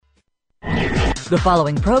The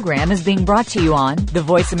following program is being brought to you on the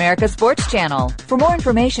Voice America Sports Channel. For more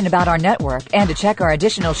information about our network and to check our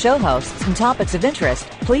additional show hosts and topics of interest,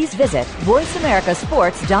 please visit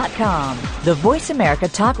voiceamericasports.com. The Voice America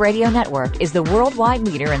Talk Radio Network is the worldwide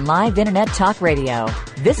leader in live Internet talk radio.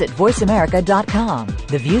 Visit voiceamerica.com.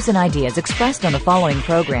 The views and ideas expressed on the following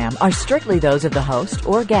program are strictly those of the host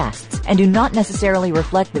or guests and do not necessarily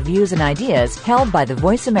reflect the views and ideas held by the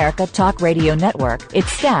Voice America Talk Radio Network,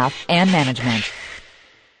 its staff, and management.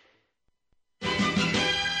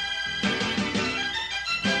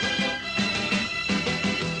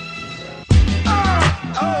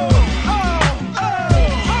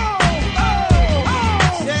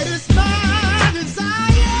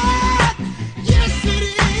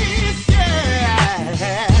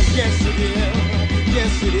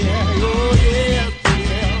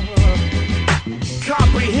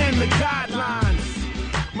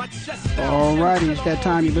 All righty, it's that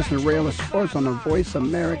time you listen to Rail Sports on the Voice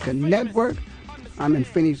America Network. I'm in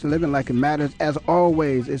Phoenix, living like it matters. As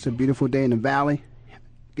always, it's a beautiful day in the valley.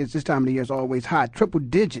 It's this time of the year, it's always hot. Triple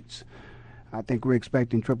digits. I think we're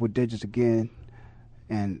expecting triple digits again.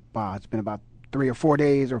 And wow, it's been about 3 or 4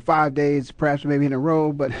 days or 5 days, perhaps maybe in a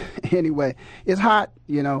row. But anyway, it's hot.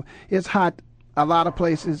 You know, it's hot a lot of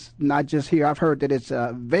places, not just here. I've heard that it's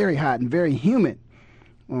very hot and very humid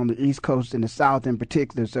on the East Coast and the South in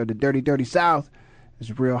particular. So the dirty South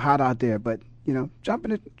is real hot out there. But, you know, jump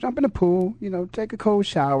in the pool, you know, take a cold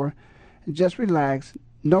shower and just relax.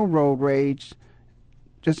 No road rage.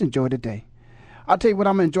 Just enjoy the day. I'll tell you what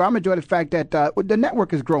I'm going to enjoy. I'm going to enjoy the fact that the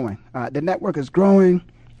network is growing. The network is growing.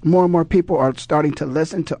 More and more people are starting to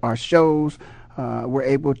listen to our shows. We're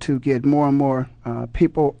able to get more and more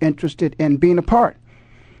people interested in being a part.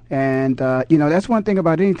 And, you know, that's one thing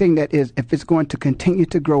about anything that is, if it's going to continue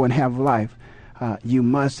to grow and have life, you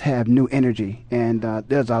must have new energy. And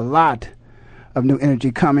there's a lot of new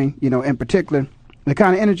energy coming, you know, in particular, the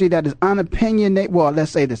kind of energy that is unopinionated. Well,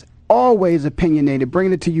 let's say this, always opinionated,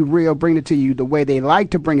 bringing it to you real, bringing it to you the way they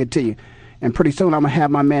like to bring it to you. And pretty soon I'm going to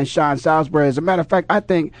have my man Sean Salisbury. As a matter of fact, I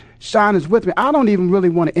think Sean is with me. I don't even really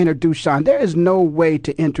want to introduce Sean. There is no way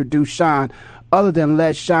to introduce Sean other than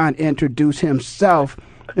let Sean introduce himself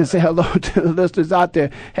and say hello to the listeners out there.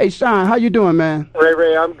 Hey, Sean, how you doing, man?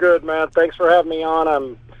 Ray, I'm good, man. Thanks for having me on.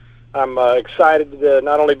 I'm excited to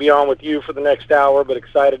not only be on with you for the next hour, but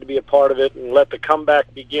excited to be a part of it and let the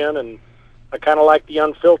comeback begin. And I kind of like the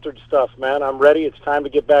unfiltered stuff, man. I'm ready. It's time to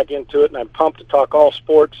get back into it, and I'm pumped to talk all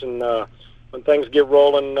sports. And when things get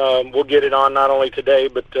rolling, we'll get it on not only today,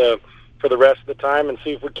 but for the rest of the time, and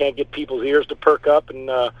see if we can't get people's ears to perk up and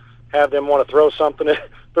have them want to throw something at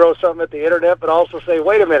the internet, but also say,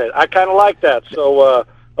 wait a minute, I kind of like that. So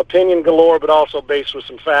opinion galore, but also based with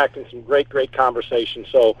some fact and some great conversation.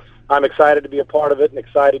 So I'm excited to be a part of it and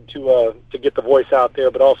excited to get the voice out there,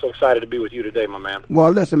 but also excited to be with you today, my man.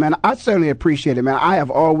 Well, listen, man, I certainly appreciate it, man. I have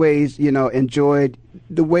always, you know, enjoyed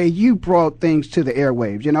the way you brought things to the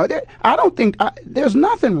airwaves. You know, I don't think there's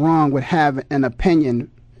nothing wrong with having an opinion,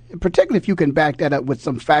 particularly if you can back that up with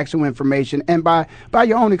some factual information and by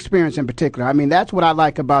your own experience in particular. I mean, that's what I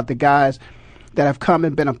like about the guys that have come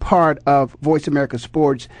and been a part of Voice America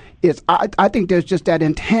Sports is I think there's just that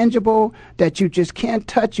intangible that you just can't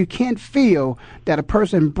touch, you can't feel that a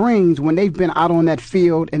person brings when they've been out on that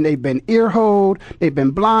field and they've been ear-holed, they've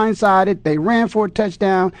been blindsided, they ran for a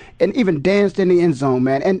touchdown, and even danced in the end zone,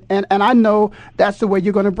 man. And I know that's the way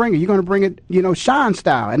you're going to bring it. You're going to bring it, you know, Sean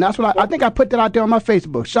style. And that's what I think I put that out there on my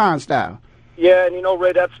Facebook, Sean style. Yeah, and you know,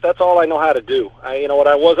 Ray, that's all I know how to do. You know what?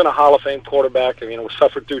 I wasn't a Hall of Fame quarterback. I mean, I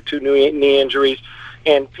suffered through 2 knee injuries,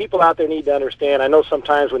 and people out there need to understand. I know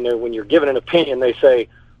sometimes when you're given an opinion, they say,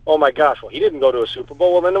 "Oh my gosh, well, he didn't go to a Super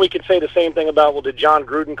Bowl." Well, then we could say the same thing about, well, did John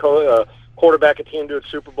Gruden quarterback a team to a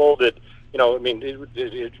Super Bowl? Did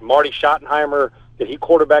Marty Schottenheimer, did he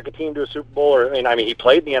quarterback a team to a Super Bowl? Or I mean, he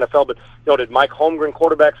played in the NFL, but you know, did Mike Holmgren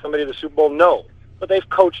quarterback somebody to the Super Bowl? No. But they've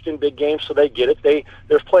coached in big games, so they get it.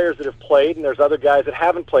 There's players that have played, and there's other guys that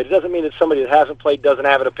haven't played. It doesn't mean that somebody that hasn't played doesn't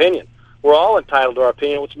have an opinion. We're all entitled to our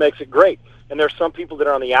opinion, which makes it great. And there's some people that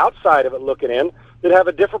are on the outside of it looking in that have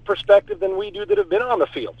a different perspective than we do that have been on the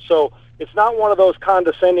field. So it's not one of those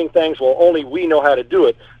condescending things, well, only we know how to do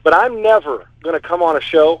it. But I'm never going to come on a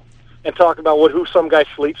show and talk about who some guy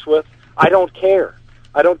sleeps with. I don't care.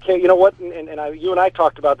 I don't care. You know what? You and I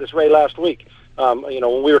talked about this, Ray, last week. You know,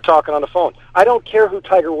 when we were talking on the phone, I don't care who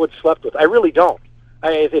Tiger Woods slept with. I really don't.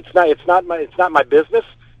 It's not my business.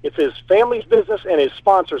 It's his family's business and his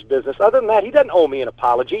sponsor's business. Other than that, he doesn't owe me an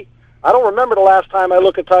apology. I don't remember the last time I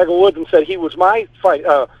looked at Tiger Woods and said he was my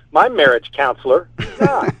marriage counselor.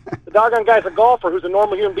 Yeah, the doggone guy's a golfer who's a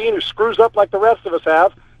normal human being who screws up like the rest of us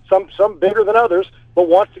have. some bigger than others, but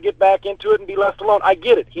wants to get back into it and be left alone. I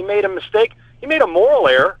get it. He made a mistake. He made a moral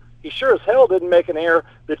error. He sure as hell didn't make an error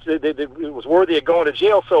that was worthy of going to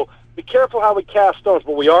jail. So be careful how we cast stones,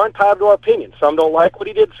 but we are entitled to our opinion. Some don't like what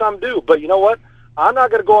he did, some do. But you know what? I'm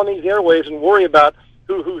not going to go on these airwaves and worry about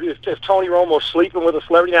if Tony Romo's sleeping with a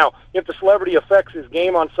celebrity. Now, if the celebrity affects his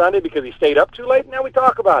game on Sunday because he stayed up too late, now we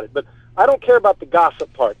talk about it. But I don't care about the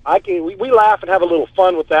gossip part. We laugh and have a little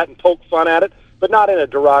fun with that and poke fun at it, but not in a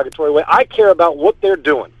derogatory way. I care about what they're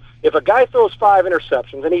doing. If a guy throws 5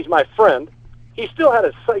 interceptions and he's my friend, he still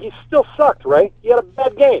sucked, right? He had a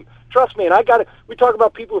bad game. Trust me, and we talk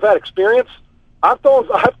about people who've had experience. I've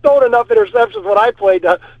thrown enough interceptions when I played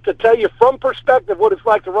to tell you from perspective what it's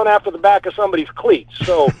like to run after the back of somebody's cleats.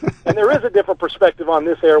 So, and there is a different perspective on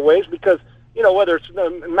this airways because, you know, whether it's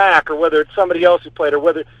Mac or whether it's somebody else who played or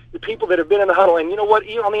whether the people that have been in the huddle. And you know what,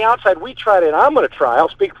 even on the outside, we try to, and I'm going to try, I'll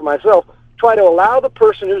speak for myself, try to allow the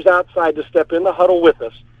person who's outside to step in the huddle with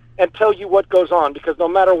us and tell you what goes on, because no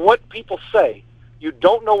matter what people say, you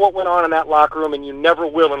don't know what went on in that locker room, and you never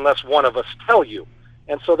will unless one of us tell you.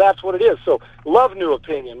 And so that's what it is. So love new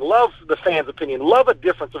opinion, love the fans' opinion, love a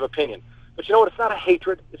difference of opinion. But you know what? It's not a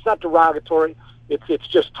hatred. It's not derogatory. It's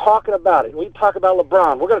just talking about it. We talk about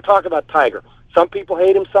LeBron. We're going to talk about Tiger. Some people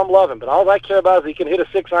hate him, some love him. But all I care about is he can hit a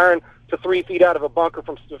 6-iron to 3 feet out of a bunker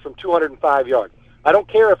from 205 yards. I don't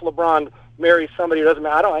care if LeBron marries somebody who doesn't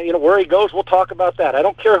matter. Where he goes, we'll talk about that. I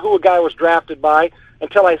don't care who a guy was drafted by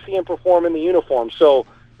until I see him perform in the uniform. So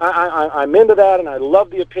I'm into that, and I love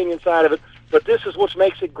the opinion side of it. But this is what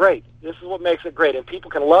makes it great. This is what makes it great. And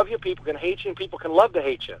people can love you, people can hate you, and people can love to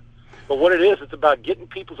hate you. But what it is, it's about getting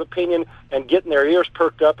people's opinion and getting their ears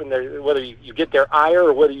perked up, and whether you get their ire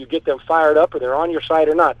or whether you get them fired up or they're on your side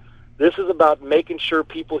or not. This is about making sure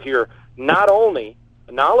people hear not only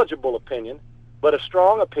a knowledgeable opinion, but a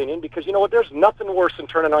strong opinion, because you know what? There's nothing worse than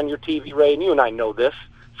turning on your TV, Ray, and you and I know this.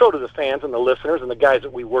 So do the fans and the listeners and the guys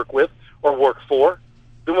that we work with or work for.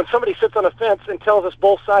 Then when somebody sits on a fence and tells us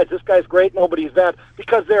both sides, this guy's great, nobody's bad,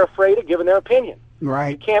 because they're afraid of giving their opinion. Right.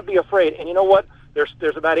 You can't be afraid. And you know what?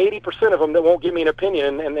 There's about 80% of them that won't give me an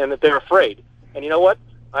opinion and that they're afraid. And you know what?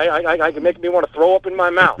 I can make me want to throw up in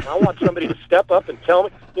my mouth. I want somebody to step up and tell me,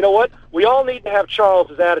 you know what? We all need to have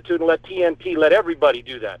Charles's attitude and let TNT let everybody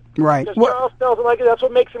do that. Right. Because Charles tells it like it. That's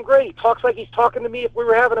what makes him great. He talks like he's talking to me if we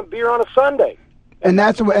were having a beer on a Sunday. And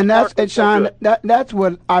Sean, that's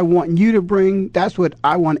what I want you to bring. That's what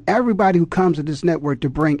I want everybody who comes to this network to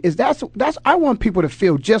bring. I want people to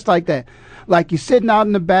feel just like that, like you're sitting out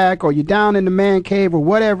in the back or you're down in the man cave or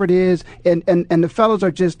whatever it is, and the fellows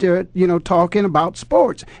are just there, talking about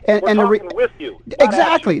sports. We're talking with you.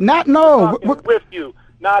 Exactly. We're with you,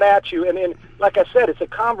 not at you. And like I said, it's a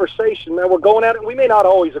conversation, man. We're going at it. We may not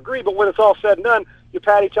always agree, but when it's all said and done, you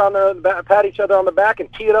pat each other on the back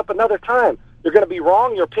and tee it up another time. You're going to be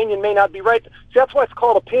wrong. Your opinion may not be right. See, that's why it's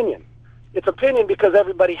called opinion. It's opinion because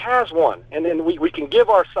everybody has one, and then we can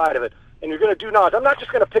give our side of it. And you're going to do knowledge. I'm not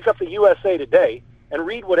just going to pick up the USA Today and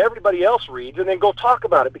read what everybody else reads and then go talk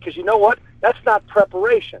about it, because you know what? That's not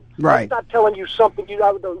preparation. Right. That's not telling you something.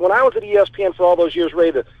 When I was at ESPN for all those years,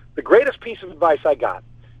 Ray, the greatest piece of advice I got,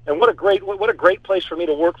 and what a great place for me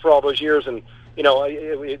to work for all those years, and it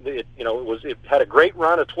had a great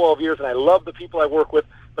run of 12 years, and I love the people I work with.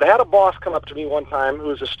 But I had a boss come up to me one time who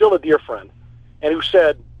was still a dear friend, and who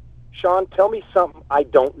said, "Sean, tell me something I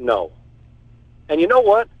don't know." And you know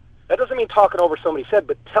what? That doesn't mean talking over somebody's head,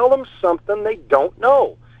 but tell them something they don't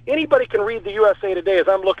know. Anybody can read the USA Today, as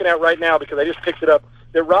I'm looking at right now, because I just picked it up,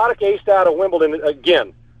 that Roddick aced out of Wimbledon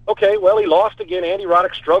again. Okay, well, he lost again. Andy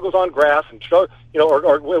Roddick struggles on grass and struggles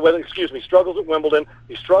at Wimbledon.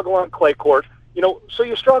 He struggled on clay court. So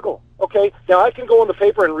you struggle. Okay, now I can go in the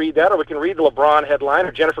paper and read that, or we can read the LeBron headline,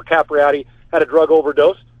 or Jennifer Capriati had a drug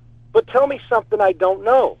overdose. But tell me something I don't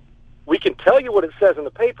know. We can tell you what it says in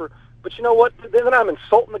the paper, but you know what? Then I'm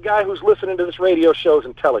insulting the guy who's listening to this radio show's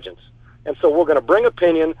intelligence. And so we're going to bring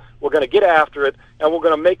opinion, we're going to get after it, and we're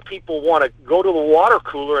going to make people want to go to the water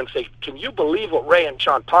cooler and say, can you believe what Ray and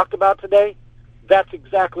Sean talked about today? That's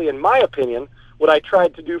exactly, in my opinion, what I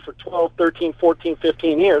tried to do for 12, 13, 14,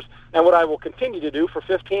 15 years, and what I will continue to do for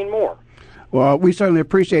 15 more. Well, we certainly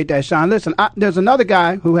appreciate that, Sean. Listen, there's another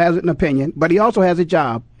guy who has an opinion, but he also has a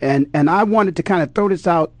job, and I wanted to kind of throw this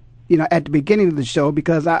out, at the beginning of the show,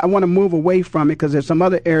 because I want to move away from it, because there's some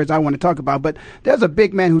other areas I want to talk about. But there's a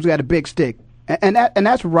big man who's got a big stick, and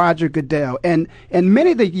that's Roger Goodell. And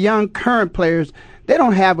many of the young current players, they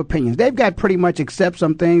don't have opinions. They've got pretty much accept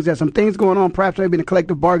some things. There's some things going on, perhaps maybe in a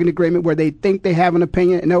collective bargaining agreement, where they think they have an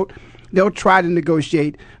opinion, and they'll try to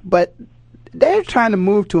negotiate. But they're trying to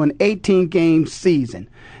move to an 18-game season.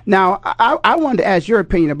 Now, I wanted to ask your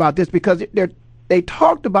opinion about this because they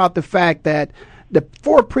talked about the fact that the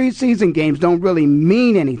 4 preseason games don't really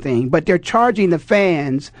mean anything, but they're charging the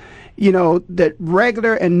fans, the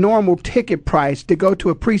regular and normal ticket price to go to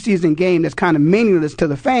a preseason game that's kind of meaningless to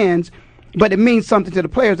the fans, but it means something to the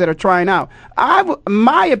players that are trying out.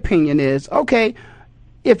 My opinion is, okay,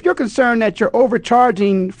 if you're concerned that you're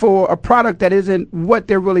overcharging for a product that isn't what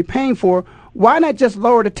they're really paying for, why not just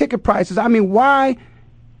lower the ticket prices? I mean, why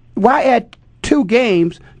add 2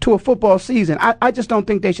 games to a football season? I just don't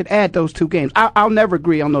think they should add those 2 games. I'll never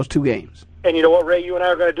agree on those 2 games. And you know what, Ray? You and I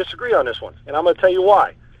are going to disagree on this one, and I'm going to tell you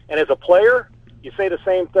why. And as a player, you say the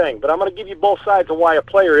same thing. But I'm going to give you both sides of why a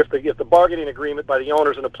player, if the bargaining agreement by the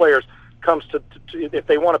owners and the players comes to if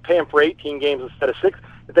they want to pay him for 18 games instead of 6,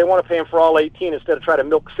 if they want to pay him for all 18 instead of try to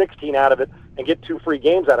milk 16 out of it and get 2 free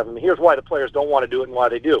games out of him. Here's why the players don't want to do it and why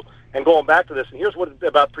they do. And going back to this, and here's what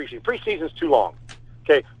about preseason. Preseason's too long.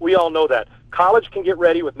 Okay, we all know that. College can get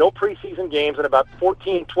ready with no preseason games in about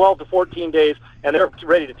 12 to 14 days, and they're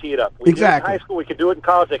ready to tee it up. We exactly. do it in high school, we can do it in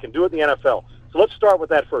college, they can do it in the NFL. So let's start with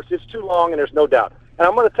that first. It's too long, and there's no doubt. And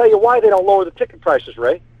I'm going to tell you why they don't lower the ticket prices,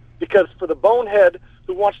 Ray. Because for the bonehead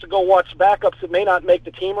who wants to go watch backups that may not make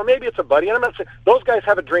the team, or maybe it's a buddy, and I'm not saying those guys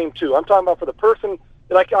have a dream too. I'm talking about for the person,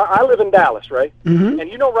 like I live in Dallas, right? Mm-hmm.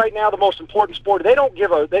 And right now the most important sport, they don't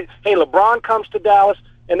give hey, LeBron comes to Dallas,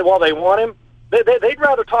 and while they want him, they'd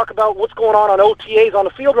rather talk about what's going on OTAs on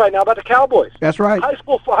the field right now about the Cowboys. That's right. High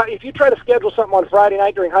school, if you try to schedule something on Friday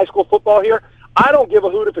night during high school football here, I don't give a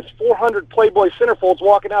hoot if it's 400 Playboy centerfolds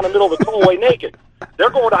walking down the middle of the tollway naked. They're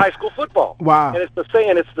going to high school football. Wow. And it's the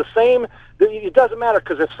same. It doesn't matter,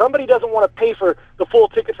 because if somebody doesn't want to pay for the full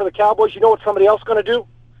ticket for the Cowboys, you know what somebody else is going to do?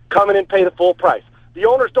 Come in and pay the full price. The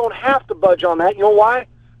owners don't have to budge on that. You know why?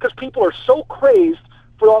 Because people are so crazed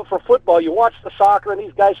for football. You watch the soccer and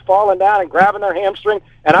these guys falling down and grabbing their hamstring.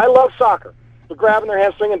 And I love soccer, but grabbing their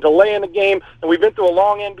hamstring and delaying the game. And we've been through a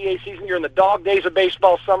long NBA season. You're in the dog days of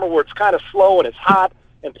baseball summer where it's kind of slow and it's hot,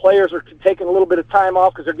 and players are taking a little bit of time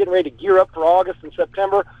off because they're getting ready to gear up for August and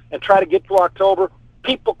September and try to get to October.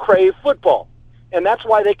 People crave football, and that's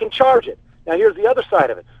why they can charge it. Now, here's the other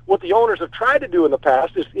side of it. What the owners have tried to do in the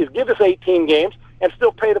past is give us 18 games and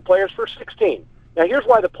still pay the players for 16. Now, here's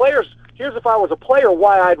if I was a player,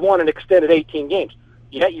 why I'd want an extended 18 games.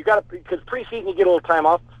 Yeah, you got to, because preseason you get a little time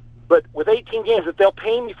off, but with 18 games, if they'll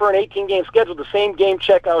pay me for an 18-game schedule, the same game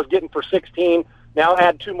check I was getting for 16, now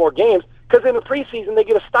add 2 more games, because in the preseason they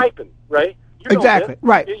get a stipend, right? Exactly,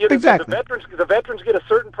 right, exactly. The veterans get a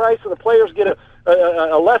certain price, and the players get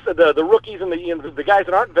a lesser, the rookies and the guys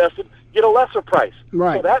that aren't vested get a lesser price.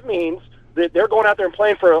 Right. So that means that they're going out there and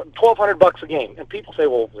playing for $1,200 a game. And people say,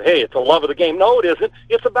 well, hey, it's a love of the game. No, it isn't.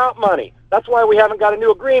 It's about money. That's why we haven't got a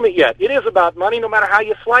new agreement yet. It is about money no matter how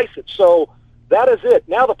you slice it. So that is it.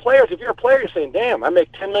 Now the players, if you're a player, you're saying, damn, I make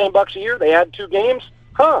 $10 million a year. They add 2 games?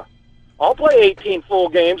 I'll play 18 full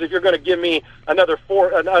games if you're going to give me another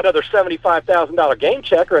 $75,000 game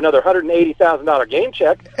check or another $180,000 game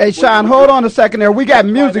check. Hey, Sean, hold on a second there. We got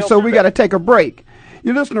music, so we got to take a break.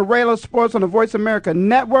 You listen to Raylo Sports on the Voice America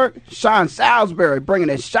Network. Sean Salisbury bringing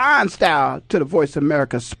his Sean style to the Voice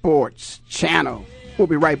America Sports channel. We'll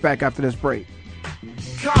be right back after this break.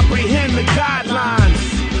 Comprehend the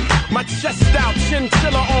guidelines. My chest out,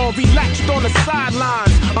 chinchilla on, relaxed on the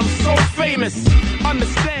sidelines. I'm so famous.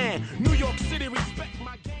 Understand, New York City respect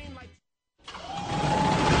my game like.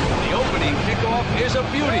 The opening kickoff is a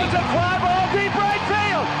beauty. It's a fly ball deep right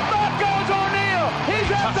field. Up goes O'Neal. He's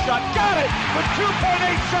at the shot. Got it with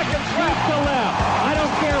 2.8 seconds left to left. I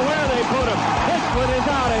don't care where they put him. This one is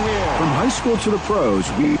out of here. From high school to the pros,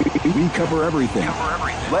 we cover everything.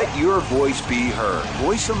 Let your voice be heard.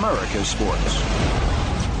 Voice America Sports.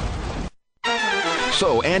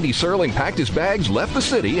 So Andy Serling packed his bags, left the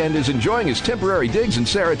city, and is enjoying his temporary digs in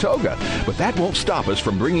Saratoga. But that won't stop us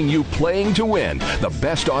from bringing you Playing to Win, the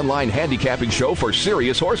best online handicapping show for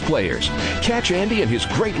serious horse players. Catch Andy and his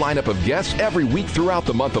great lineup of guests every week throughout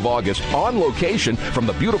the month of August on location from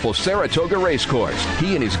the beautiful Saratoga Racecourse.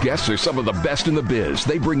 He and his guests are some of the best in the biz.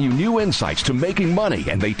 They bring you new insights to making money,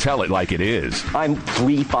 and they tell it like it is. I'm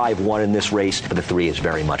 3-5-1 in this race, but the 3 is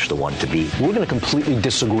very much the one to beat. We're going to completely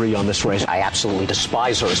disagree on this race. I absolutely despise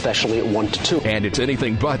her, especially at 1-2. And it's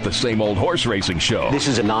anything but the same old horse racing show. This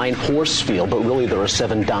is a 9-horse field, but really there are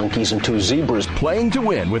 7 donkeys and 2 zebras. Playing to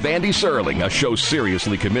Win with Andy Serling, a show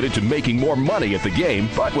seriously committed to making more money at the game,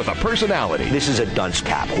 but with a personality. This is a dunce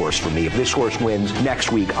cap horse for me. If this horse wins,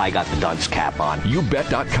 next week I got the dunce cap on.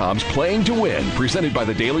 YouBet.com's Playing to Win, presented by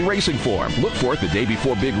the Daily Racing Form. Look for it the day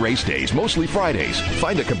before big race days, mostly Fridays.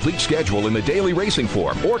 Find a complete schedule in the Daily Racing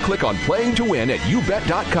Form or click on Playing to Win at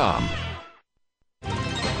YouBet.com.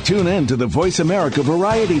 Tune in to the Voice America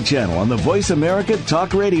Variety channel on the Voice America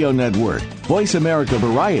Talk Radio Network. Voice America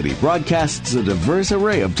Variety broadcasts a diverse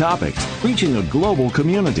array of topics, reaching a global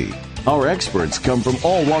community. Our experts come from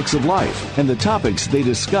all walks of life, and the topics they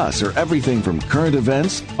discuss are everything from current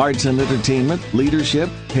events, arts and entertainment, leadership,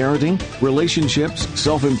 parenting, relationships,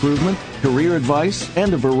 self-improvement, career advice,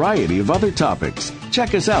 and a variety of other topics.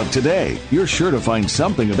 Check us out today. You're sure to find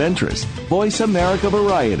something of interest. Voice America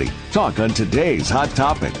Variety. Talk on today's hot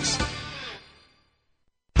topics.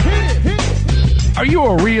 Are you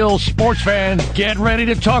a real sports fan? Get ready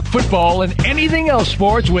to talk football and anything else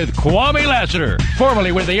sports with Kwame Lassiter,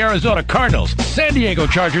 formerly with the Arizona Cardinals, San Diego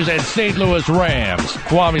Chargers, and St. Louis Rams.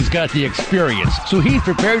 Kwame's got the experience, so he's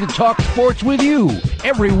prepared to talk sports with you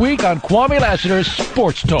every week on Kwame Lassiter's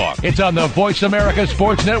Sports Talk. It's on the Voice America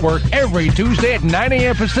Sports Network every Tuesday at 9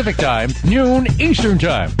 a.m. Pacific Time, noon Eastern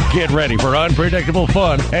Time. Get ready for unpredictable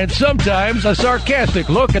fun and sometimes a sarcastic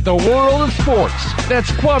look at the world of sports.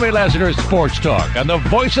 That's Kwame Lassiter's Sports Talk on the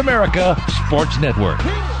Voice America Sports Network.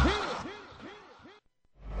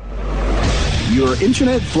 Your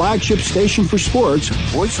internet flagship station for sports,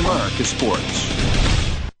 Voice America Sports.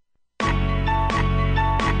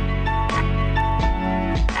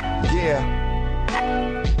 Yeah,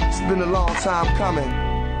 it's been a long time coming.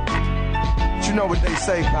 But you know what they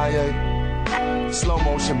say, Kanye? Slow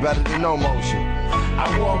motion better than no motion.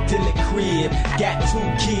 I walked in the crib, got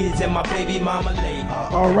 2 kids and my baby mama lay.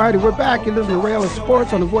 All righty, we're back. You're listening to Rail of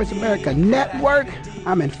Sports on the Voice America Network.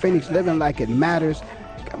 I'm in Phoenix, living like it matters.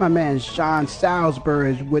 Got my man Sean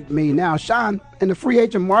Salisbury with me now. Sean, in the free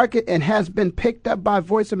agent market and has been picked up by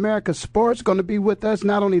Voice America Sports, going to be with us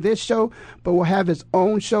not only this show, but will have his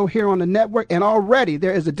own show here on the network. And already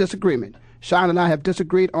there is a disagreement. Sean and I have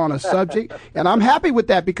disagreed on a subject, and I'm happy with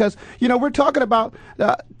that because, you know, we're talking about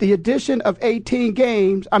the addition of 18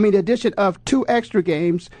 games, the addition of 2 extra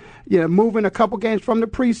games, you know, moving a couple games from the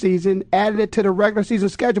preseason, added it to the regular season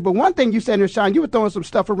schedule. But one thing you said there, Sean, you were throwing some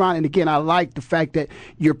stuff around, and again, I like the fact that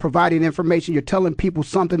you're providing information, you're telling people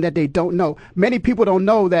something that they don't know. Many people don't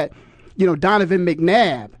know that, you know, Donovan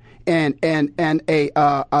McNabb and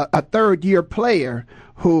a third-year player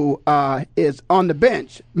who is on the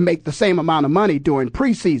bench make the same amount of money during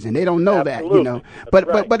preseason. They don't know Absolutely. That, you know.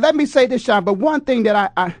 But let me say this, Sean. But one thing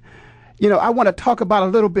that I want to talk about a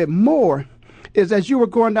little bit more is as you were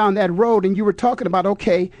going down that road and you were talking about,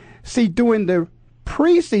 during the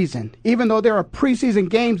preseason, even though there are preseason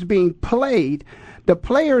games being played, the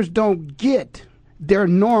players don't get their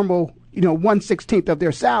normal, 1/16 of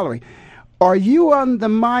their salary. Are you on the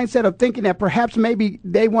mindset of thinking that perhaps maybe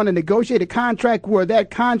they want to negotiate a contract where that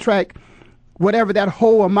contract, whatever that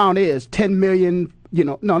whole amount is, $10 million,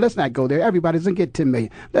 no, let's not go there. Everybody doesn't get $10 million.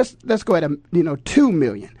 Let's go at $2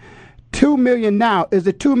 million. $2 million now. Is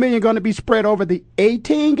the $2 million going to be spread over the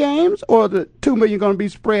 18 games or the $2 million going to be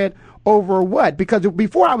spread over what? Because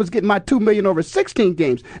before I was getting my $2 million over 16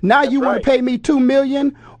 games. Now you want to pay me $2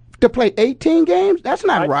 million to play 18 games? That's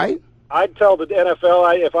not right. I'd tell the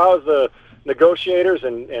NFL, if I was the negotiators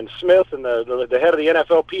and Smith and the head of the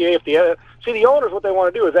NFLPA, the owners, what they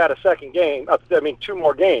want to do is add a second game, 2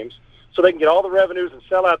 more games, so they can get all the revenues and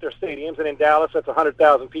sell out their stadiums. And in Dallas, that's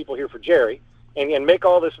 100,000 people here for Jerry, and make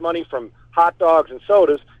all this money from hot dogs and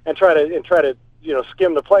sodas and try to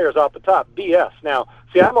skim the players off the top. BS. Now,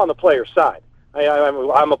 see, I'm on the player's side.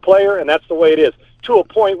 I'm a player, and that's the way it is. To a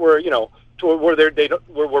point where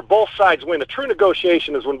where both sides win. A true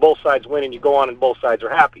negotiation is when both sides win and you go on and both sides are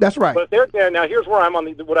happy. That's right. But now here's where I'm on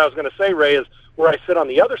what I was going to say, Ray, is where I sit on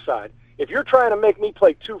the other side. If you're trying to make me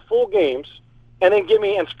play 2 full games and then give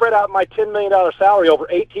me and spread out my $10 million salary over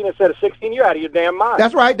 18 instead of 16, you're out of your damn mind.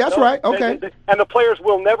 That's right. That's right. Okay. And the players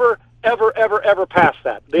will never, ever, ever, ever pass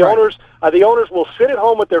that. The owners will sit at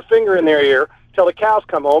home with their finger in their ear till the cows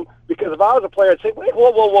come home. Because if I was a player, I'd say, wait,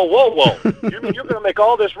 whoa. You mean you're going to make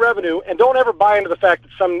all this revenue, and don't ever buy into the fact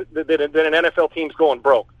that an NFL team's going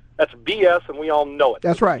broke. That's BS, and we all know it.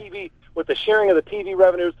 That's right. With the sharing of the TV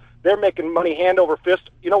revenues, they're making money hand over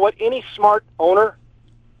fist. You know what? Any smart owner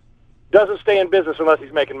doesn't stay in business unless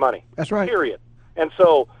he's making money. That's right. Period. And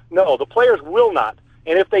so, no, the players will not.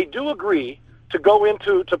 And if they do agree to go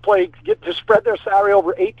into to spread their salary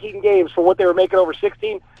over 18 games for what they were making over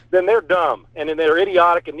 16, then they're dumb and then they're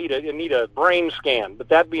idiotic and need a brain scan. But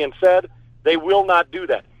that being said, they will not do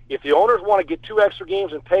that. If the owners want to get 2 extra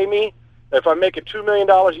games and pay me, if I'm making $2 million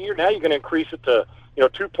a year, now you're going to increase it to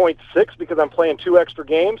 2.6 because I'm playing 2 extra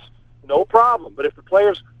games. No problem. But if the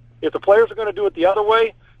players are going to do it the other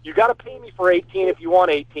way, you got to pay me for 18 if you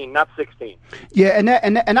want 18, not 16. Yeah,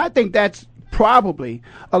 and I think that's probably,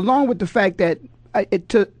 along with the fact that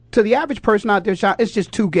to the average person out there, Sean, it's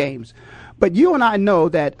just 2 games. But you and I know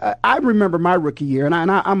that I remember my rookie year, and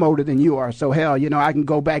I'm older than you are, so hell, I can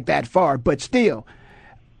go back that far. But still,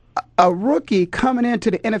 a rookie coming into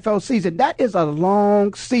the NFL season, that is a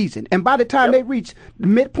long season. And by the time they reach the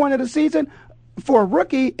midpoint of the season, for a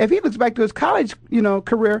rookie, if he looks back to his college,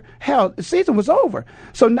 career, hell, the season was over.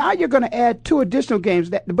 So now you're going to add 2 additional games.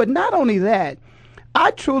 But not only that,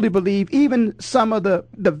 I truly believe even some of the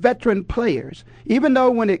veteran players, even though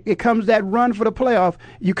when it comes that run for the playoff,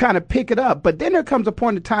 you kind of pick it up. But then there comes a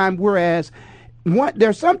point in time whereas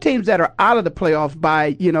there's some teams that are out of the playoffs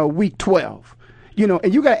by, week 12.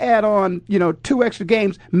 And you got to add on, 2 extra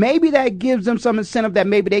games. Maybe that gives them some incentive that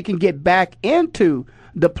maybe they can get back into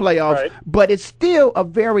the playoffs. Right. But it's still a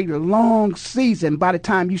very long season by the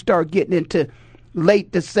time you start getting into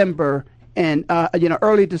late December and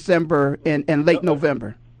early December and late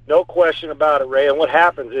November. No question about it, Ray. And what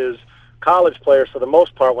happens is college players, for the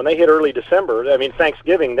most part, when they hit early December,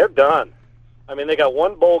 Thanksgiving, they're done. They got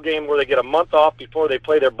one bowl game where they get a month off before they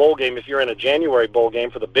play their bowl game if you're in a January bowl game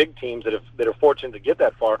for the big teams that are fortunate to get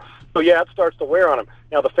that far. So, yeah, it starts to wear on them.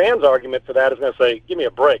 Now, the fans' argument for that is going to say, give me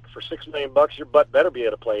a break. For $6 million, your butt better be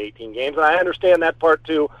able to play 18 games. And I understand that part,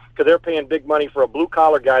 too, because they're paying big money for a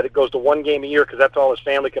blue-collar guy that goes to 1 game a year because that's all his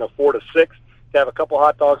family can afford, a 6, to have a couple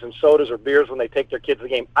hot dogs and sodas or beers when they take their kids to the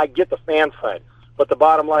game. I get the fan side. But the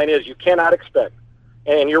bottom line is you cannot expect,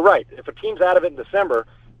 and you're right, if a team's out of it in December,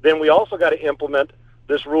 then we also got to implement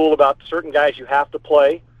this rule about certain guys you have to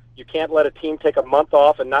play. You can't let a team take a month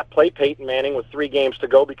off and not play Peyton Manning with 3 games to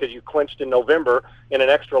go because you clinched in November in an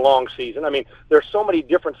extra long season. There's so many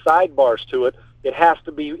different sidebars to it. It has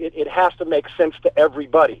to make sense to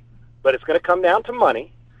everybody. But it's going to come down to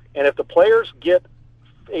money. And if the players get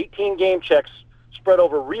 18 game checks spread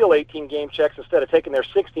over real 18 game checks instead of taking their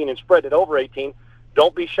 16 and spread it over 18,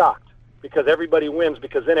 don't be shocked because everybody wins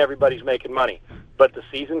because then everybody's making money. But the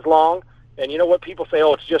season's long. And you know what? People say,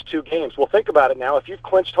 it's just 2 games. Well, think about it now. If you've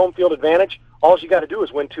clinched home field advantage, all you got to do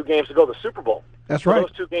is win 2 games to go to the Super Bowl. That's right. So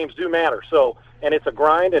those 2 games do matter. So, and it's a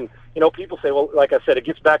grind. And, people say, well, like I said, it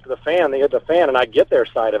gets back to the fan. They hit the fan, and I get their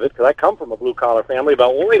side of it because I come from a blue-collar family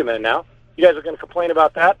about, well, wait a minute now. You guys are going to complain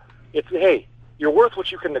about that? It's, hey, you're worth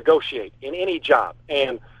what you can negotiate in any job.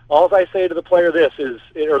 And all I say to the player or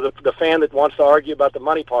the fan that wants to argue about the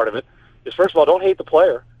money part of it, is first of all, don't hate the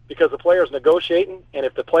player. Because the player's negotiating, and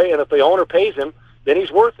if the owner pays him, then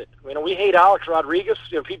he's worth it. We hate Alex Rodriguez.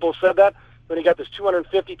 People have said that when he got this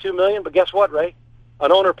 $252 million. But guess what, Ray?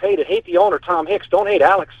 An owner paid it. Hate the owner, Tom Hicks. Don't hate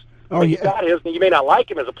Alex. Oh, yeah. He got his. You may not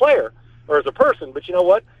like him as a player or as a person, but you know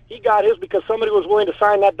what? He got his because somebody was willing to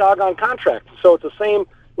sign that doggone contract. So it's the same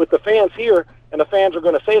with the fans here, and the fans are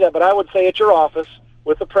going to say that. But I would say at your office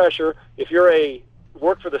with the pressure, if you're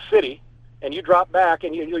work for the city, and you drop back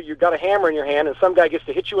and you got a hammer in your hand and some guy gets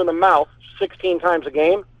to hit you in the mouth 16 times a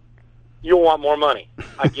game, you'll want more money.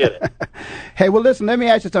 I get it. Hey, well, listen, let me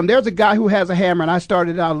ask you something. There's a guy who has a hammer, and I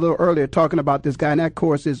started out a little earlier talking about this guy, and that, of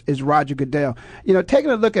course, is Roger Goodell. Taking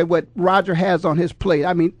a look at what Roger has on his plate,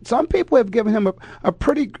 some people have given him a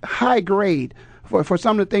pretty high grade for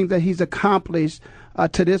some of the things that he's accomplished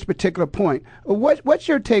to this particular point. What's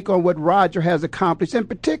your take on what Roger has accomplished? In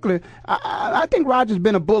particular, I think Roger's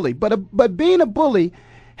been a bully, but being a bully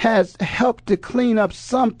has helped to clean up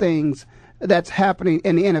some things that's happening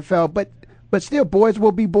in the NFL. But still, boys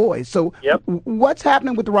will be boys. So What's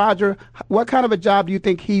happening with Roger? What kind of a job do you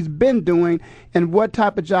think he's been doing, and what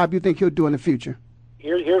type of job do you think he'll do in the future?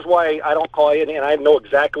 Here's why I don't call it, and I know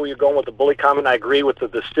exactly where you're going with the bully comment. I agree with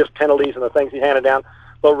the stiff penalties and the things he handed down.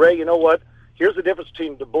 But, Ray, you know what? Here's the difference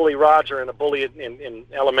between the bully Roger and a bully in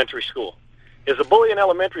elementary school. Is a bully in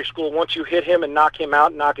elementary school, once you hit him and knock him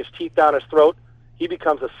out and knock his teeth down his throat, he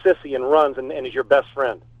becomes a sissy and runs and is your best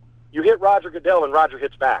friend. You hit Roger Goodell and Roger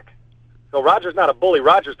hits back. So Roger's not a bully.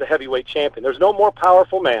 Roger's the heavyweight champion. There's no more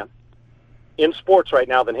powerful man in sports right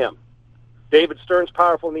now than him. David Stern's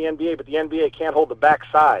powerful in the NBA, but the NBA can't hold the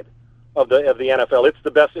backside of the NFL. It's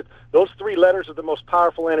the best. Those 3 letters are the most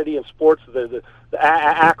powerful entity in sports, the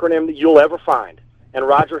acronym that you'll ever find. And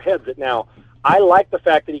Roger heads it. Now, I like the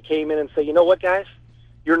fact that he came in and said, you know what, guys?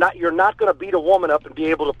 You're not going to beat a woman up and be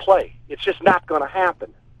able to play. It's just not going to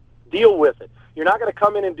happen. Deal with it. You're not going to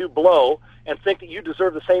come in and do blow and think that you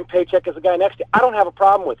deserve the same paycheck as the guy next to you. I don't have a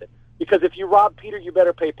problem with it. Because if you rob Peter, you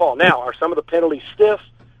better pay Paul. Now, are some of the penalties stiff?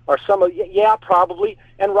 Yeah, probably.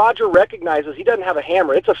 And Roger recognizes he doesn't have a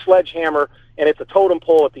hammer. It's a sledgehammer, and it's a totem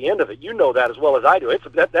pole at the end of it. You know that as well as I do.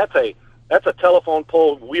 That's a telephone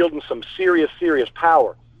pole wielding some serious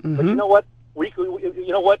power. Mm-hmm. But you know what?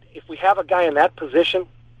 If we have a guy in that position,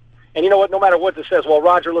 and you know what? No matter what this says, well,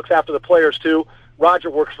 Roger looks after the players too. Roger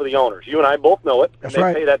works for the owners. You and I both know it. That's and they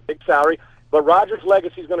right. pay that big salary. But Rogers'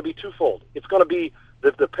 legacy is going to be twofold. It's going to be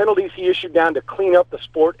the penalties he issued down to clean up the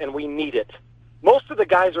sport, and we need it. Most of the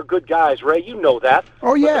guys are good guys, Ray. You know that.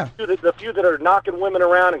 Oh, yeah. The few that are knocking women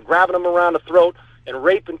around and grabbing them around the throat and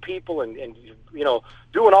raping people and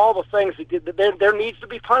doing all the things, there needs to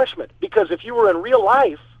be punishment. Because if you were in real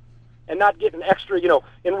life and not getting extra,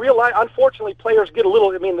 in real life, unfortunately, players get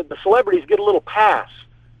the celebrities get a little pass.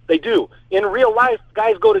 They do. In real life,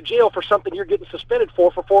 guys go to jail for something you're getting suspended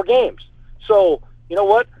for 4 games. So, you know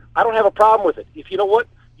what? I don't have a problem with it. If you know what?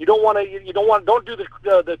 Don't do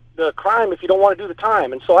the crime if you don't want to do the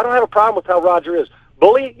time. And so I don't have a problem with how Roger is.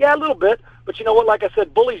 Bully? Yeah, a little bit. But you know what? Like I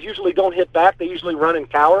said, bullies usually don't hit back. They usually run and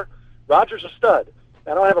cower. Roger's a stud.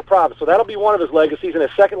 I don't have a problem. So that'll be one of his legacies. And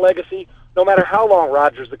his second legacy, no matter how long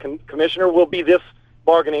Roger's the commissioner, will be this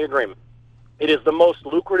bargaining agreement. It is the most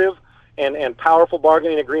lucrative and powerful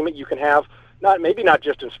bargaining agreement you can have. Maybe not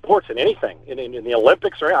just in sports, in anything, in the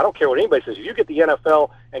Olympics, or I don't care what anybody says. If you get the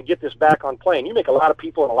NFL and get this back on play, and you make a lot of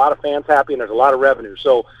people and a lot of fans happy, and there's a lot of revenue.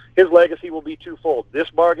 So his legacy will be twofold: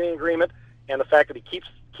 this bargaining agreement and the fact that he keeps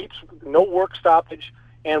no work stoppage,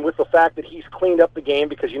 and with the fact that he's cleaned up the game,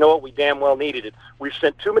 because you know what, we damn well needed it. We've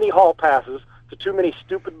sent too many hall passes to too many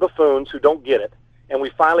stupid buffoons who don't get it, and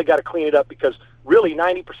we finally got to clean it up, because really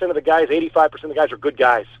 90% of the guys, 85% of the guys are good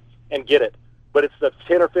guys and get it. But it's the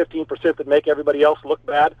 10 or 15% that make everybody else look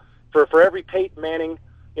bad. For every Peyton Manning,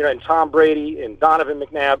 and Tom Brady and Donovan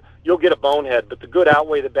McNabb, you'll get a bonehead. But the good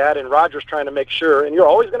outweigh the bad, and Rodgers trying to make sure. And you're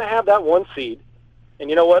always going to have that 1 seed. And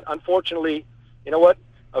you know what? Unfortunately,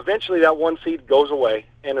 eventually that 1 seed goes away.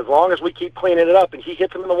 And as long as we keep cleaning it up and he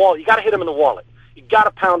hits him in the wallet, you got to hit him in the wallet. You got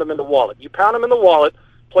to pound him in the wallet. You pound him in the wallet,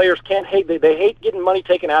 players can't hate. They hate getting money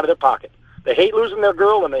taken out of their pocket. They hate losing their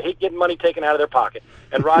girl, and they hate getting money taken out of their pocket.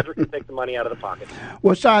 And Roger can take the money out of the pocket.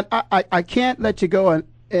 Well, Sean, I can't let you go,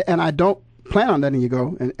 and I don't plan on letting you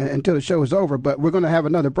go until the show is over, but we're going to have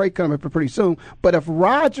another break coming up pretty soon. But if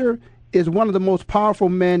Roger is one of the most powerful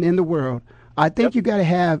men in the world, I think you got to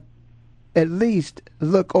have at least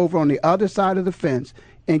look over on the other side of the fence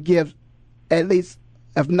and give at least,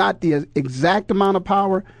 if not the exact amount of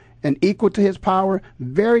power and equal to his power,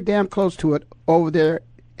 very damn close to it over there,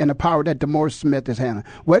 and the power that DeMaurice Smith is handling.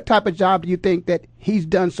 What type of job do you think that he's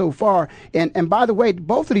done so far? And by the way,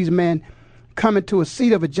 both of these men come into a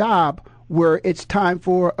seat of a job where it's time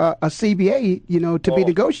for a CBA, to be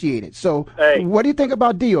negotiated. So what do you think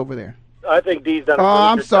about D over there? I think D's done a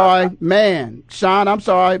I'm sorry. Job. Man, Sean, I'm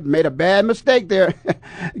sorry. Made a bad mistake there.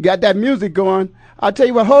 Got that music going. I'll tell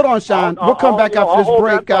you what, hold on, Sean. We'll come back after this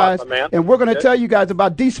break, guys, and we're going to tell you guys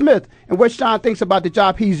about D. Smith and what Sean thinks about the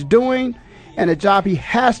job he's doing and a job he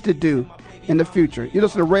has to do in the future. You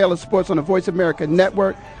listen to Rail of Sports on the Voice America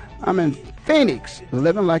Network. I'm in Phoenix,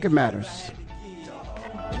 living like it matters.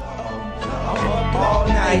 All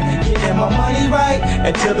night, getting my money right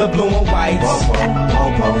until the blue and whites.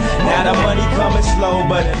 Now the money coming slow,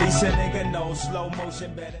 but at least a nigga knows slow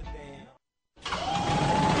motion better than.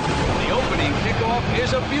 The opening kickoff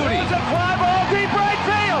is a beauty. There's a fly ball deep right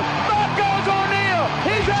field. Back goes O'Neal.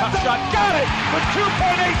 He's at the shot. Got it with 2.8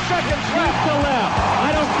 seconds left to left.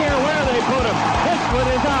 I don't care where they put him. This one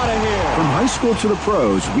is out of here. From high school to the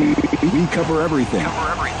pros, we cover everything.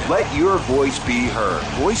 Let your voice be heard.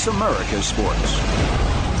 Voice America Sports.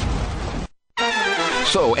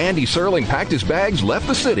 So Andy Serling packed his bags, left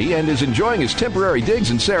the city, and is enjoying his temporary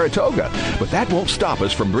digs in Saratoga. But that won't stop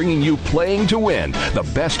us from bringing you Playing to Win, the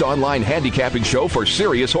best online handicapping show for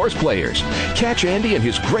serious horse players. Catch Andy and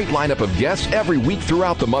his great lineup of guests every week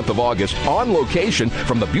throughout the month of August on location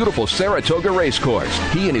from the beautiful Saratoga Racecourse.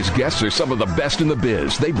 He and his guests are some of the best in the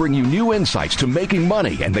biz. They bring you new insights to making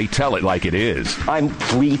money, and they tell it like it is. I'm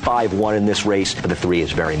 3-5-1 in this race, but the 3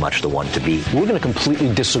 is very much the one to beat. We're going to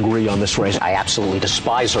completely disagree on this race. I absolutely despise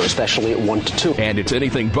her, especially at 1-2. And it's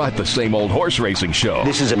anything but the same old horse racing show.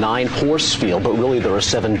 This is a 9-horse field, but really there are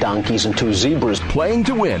 7 donkeys and 2 zebras. Playing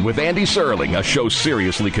to Win with Andy Serling, a show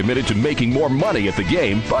seriously committed to making more money at the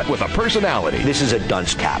game, but with a personality. This is a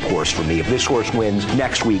dunce cap horse for me. If this horse wins,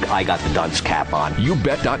 next week I got the dunce cap on.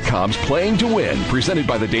 YouBet.com's Playing to Win, presented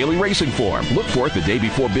by the Daily Racing Form. Look for it the day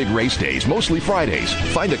before big race days, mostly Fridays.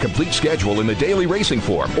 Find a complete schedule in the Daily Racing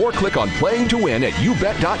Form or click on Playing to Win at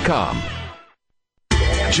YouBet.com.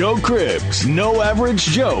 Joe Cribbs, No Average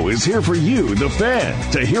Joe, is here for you, the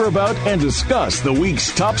fan, to hear about and discuss the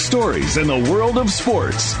week's top stories in the world of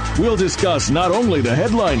sports. We'll discuss not only the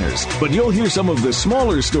headliners, but you'll hear some of the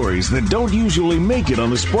smaller stories that don't usually make it on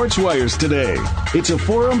the sports wires today. It's a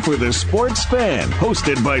forum for the sports fan,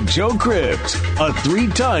 hosted by Joe Cribbs, a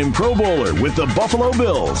 3-time Pro Bowler with the Buffalo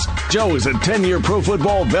Bills. Joe is a 10-year pro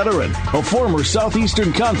football veteran, a former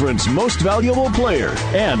Southeastern Conference Most Valuable Player,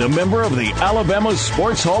 and a member of the Alabama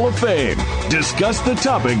Sports Hall of Fame. Discuss the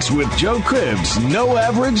topics with Joe Cribbs, No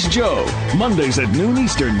Average Joe, Mondays at noon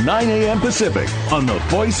Eastern, 9 a.m. Pacific, on the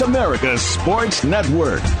Voice America Sports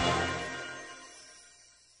Network.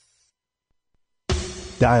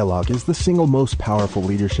 Dialogue is the single most powerful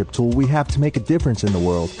leadership tool we have to make a difference in the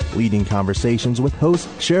world. Leading Conversations with host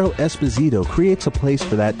Cheryl Esposito creates a place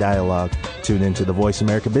for that dialogue. Tune into the Voice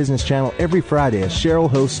America Business Channel every Friday as Cheryl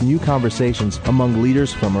hosts new conversations among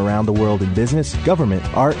leaders from around the world in business, government,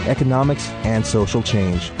 art, economics, and social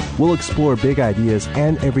change. We'll explore big ideas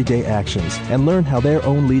and everyday actions and learn how their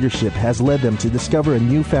own leadership has led them to discover a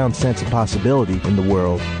newfound sense of possibility in the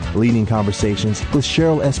world. Leading Conversations with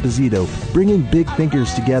Cheryl Esposito, bringing big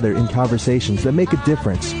thinkers together in conversations that make a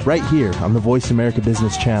difference, right here on the Voice America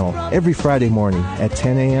Business Channel every Friday morning at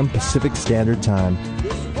 10 a.m. Pacific Standard Time.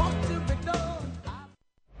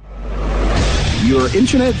 Your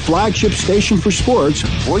internet flagship station for sports,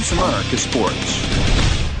 Voice America Sports.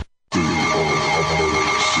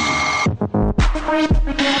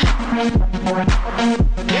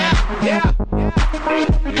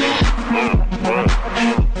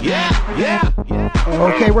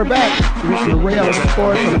 Okay, we're back. This is Rail of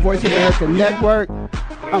Sports on the Voice America Network.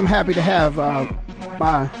 I'm happy to have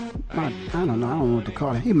my I don't know what to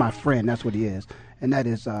call him. He's my friend, that's what he is. And that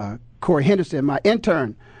is Corey Henderson, my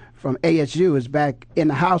intern from ASU, is back in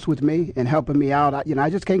the house with me and helping me out. I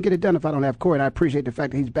just can't get it done if I don't have Corey, and I appreciate the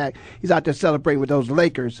fact that he's back. He's out there celebrating with those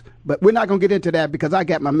Lakers. But we're not going to get into that because I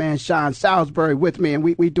got my man Sean Salisbury with me, and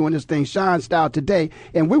we doing this thing Sean style today.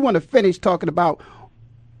 And we want to finish talking about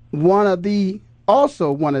one of the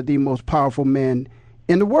most powerful men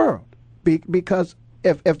in the world. Because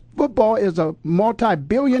if football is a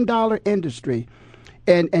multi-billion-dollar industry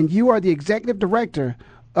and you are the executive director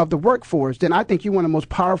of the workforce, then I think you're one of the most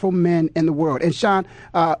powerful men in the world. And Sean,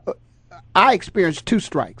 I experienced 2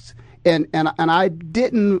 strikes, and I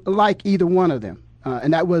didn't like either one of them.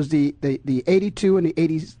 And that was the 82 and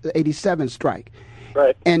the 87 strike.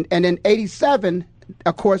 Right. And in 87,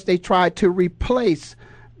 of course, they tried to replace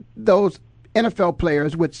those NFL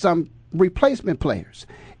players with some replacement players.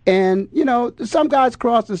 And, some guys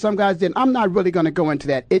crossed and some guys didn't. I'm not really going to go into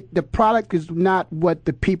that. The product is not what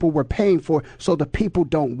the people were paying for, so the people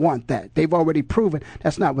don't want that. They've already proven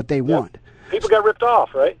that's not what they want. People got ripped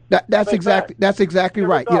off, right? That's exactly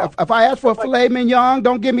right. If I ask for a filet mignon,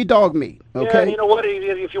 don't give me dog meat. Okay. Yeah, and you know what?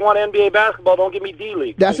 If you want NBA basketball, don't give me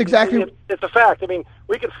D-League. That's exactly. It's a fact. I mean,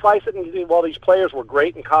 we could slice it, and while these players were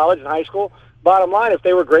great in college and high school, bottom line, if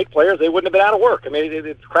they were great players, they wouldn't have been out of work. I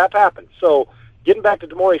mean, crap happened. So, getting back to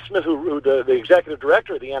DeMaurice Smith, who the executive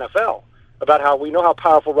director of the NFL, about how we know how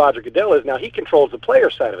powerful Roger Goodell is. Now, he controls the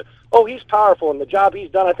player side of it. Oh, he's powerful, and the job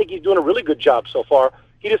he's done, I think he's doing a really good job so far.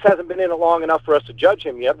 He just hasn't been in it long enough for us to judge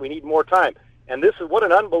him yet. We need more time. And this is what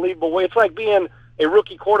an unbelievable way. It's like being a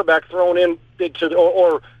rookie quarterback thrown in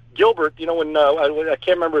or Gilbert, when I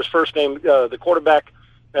can't remember his first name, the quarterback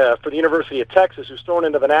for the University of Texas, who's thrown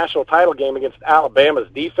into the national title game against Alabama's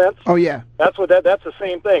defense. Oh, yeah. That's the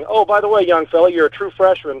same thing. Oh, by the way, young fella, you're a true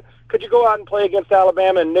freshman. Could you go out and play against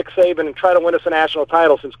Alabama and Nick Saban and try to win us a national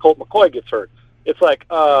title since Colt McCoy gets hurt? It's like,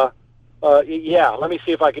 yeah, let me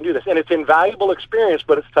see if I can do this. And it's invaluable experience,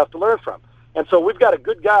 but it's tough to learn from. And so we've got a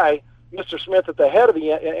good guy, Mr. Smith, at the head of the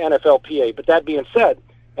NFLPA. But that being said,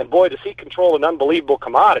 and boy, does he control an unbelievable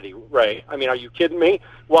commodity, Ray. I mean, are you kidding me?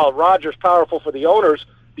 While Roger's powerful for the owners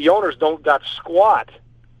don't got squat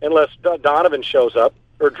unless Donovan shows up,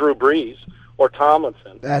 or Drew Brees, or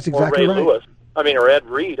Tomlinson, That's exactly or Ray Lewis. I mean, or Ed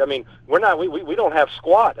Reed. I mean, we don't have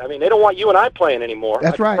squat. I mean, they don't want you and I playing anymore.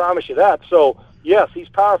 That's right. I can promise you that. So, yes, he's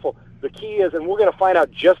powerful. The key is, and we're going to find out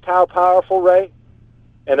just how powerful, Ray,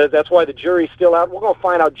 and that's why the jury's still out. We're going to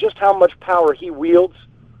find out just how much power he wields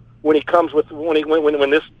when he comes with when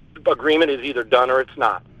this agreement is either done or it's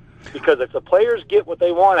not. Because if the players get what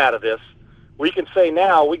they want out of this, we can say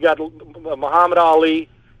now we got Muhammad Ali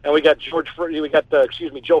and we got Joe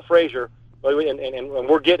Frazier, and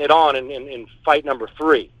we're getting it on in fight number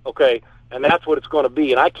 3, okay? And that's what it's going to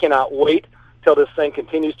be. And I cannot wait till this thing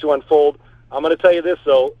continues to unfold. I'm going to tell you this,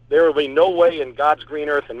 though. There will be no way in God's green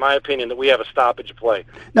earth, in my opinion, that we have a stoppage play.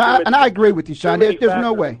 No, I agree with you, Sean. There's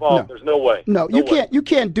no way. No. There's no way. No, you can't. You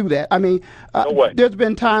can't do that. I mean, no way. There's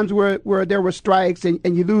been times where there were strikes and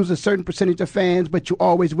you lose a certain percentage of fans, but you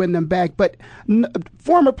always win them back. But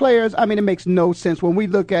former players, I mean, it makes no sense when we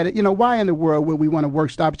look at it. You know, why in the world would we want to work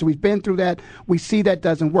stoppage? We've been through that. We see that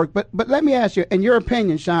doesn't work. But let me ask you, in your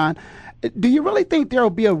opinion, Sean, do you really think there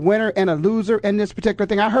will be a winner and a loser in this particular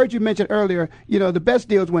thing? I heard you mention earlier, you know, the best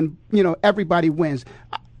deal is when, you know, everybody wins.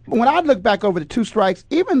 When I look back over the 2 strikes,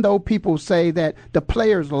 even though people say that the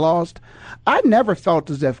players lost, I never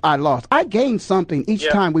felt as if I lost. I gained something each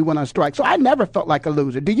time we went on strike. So I never felt like a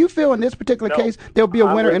loser. Do you feel in this particular case there'll be a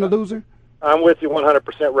winner and a loser? I'm with you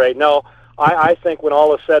 100%, Ray. No, I think when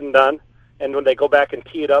all is said and done, and when they go back and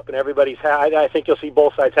tee it up and everybody's happy, I think you'll see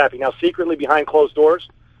both sides happy. Now, secretly behind closed doors,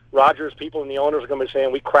 Rodgers, people and the owners are going to be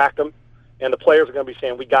saying, we cracked them, and the players are going to be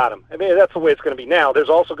saying, we got them. I mean, that's the way it's going to be now. There's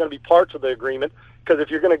also going to be parts of the agreement, because if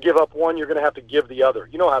you're going to give up one, you're going to have to give the other.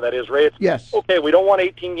 You know how that is, Ray. It's, yes. Okay, we don't want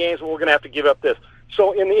 18 games, but we're going to have to give up this.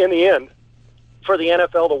 So in the end, for the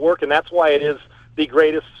NFL to work, and that's why it is the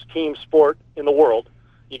greatest team sport in the world.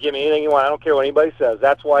 You give me anything you want. I don't care what anybody says.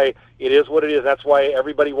 That's why it is what it is. That's why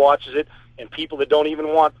everybody watches it. And people that don't even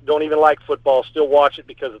like football still watch it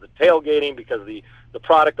because of the tailgating, because of the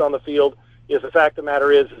product on the field. Is the fact of the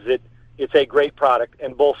matter is that it's a great product,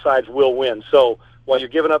 and both sides will win. So while you're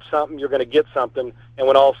giving up something, you're going to get something. And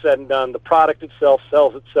when all's said and done, the product itself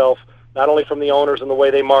sells itself, not only from the owners and the way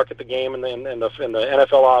they market the game and the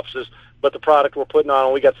NFL offices, but the product we're putting on.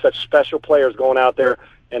 And we got such special players going out there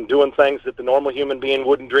and doing things that the normal human being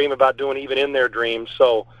wouldn't dream about doing, even in their dreams.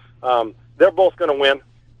 So they're both going to win.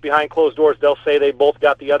 Behind closed doors, they'll say they both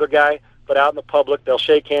got the other guy, but out in the public, they'll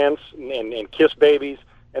shake hands and kiss babies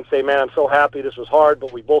and say, man, I'm so happy. This was hard,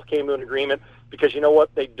 but we both came to an agreement, because you know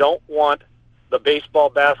what? They don't want the baseball,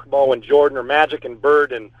 basketball when Jordan or Magic and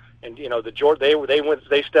Bird and you know,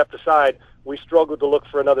 they stepped aside. We struggled to look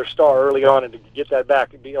for another star early on and to get that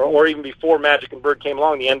back. Or even before Magic and Bird came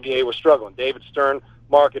along, the NBA was struggling. David Stern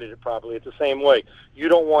marketed it properly. It's the same way. You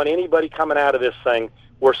don't want anybody coming out of this thing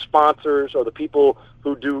where sponsors or the people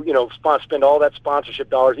who do, you know, spend all that sponsorship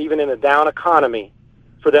dollars, even in a down economy,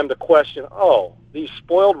 for them to question, oh, these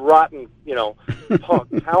spoiled, rotten, you know,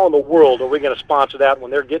 punks, how in the world are we going to sponsor that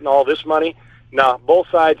when they're getting all this money? No, both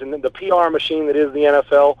sides, and the PR machine that is the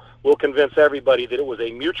NFL will convince everybody that it was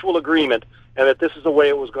a mutual agreement and that this is the way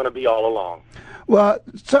it was going to be all along. Well,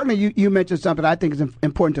 certainly you mentioned something I think is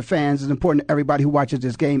important to fans, is important to everybody who watches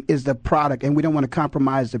this game, is the product, and we don't want to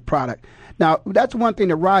compromise the product. Now, that's one thing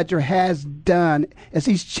that Roger has done, is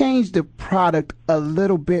he's changed the product a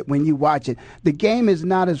little bit when you watch it. The game is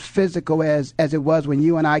not as physical as it was when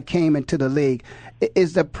you and I came into the league.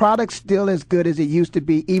 Is the product still as good as it used to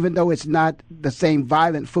be, even though it's not the same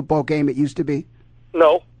violent football game it used to be?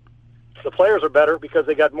 No. The players are better because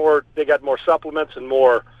they got more supplements and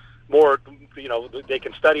more, you know, they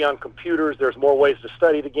can study on computers. There's more ways to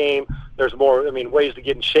study the game. There's more, ways to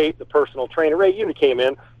get in shape. The personal trainer. Ray, you came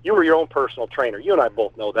in. You were your own personal trainer. You and I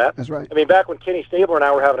both know that. That's right. Back when Kenny Stabler and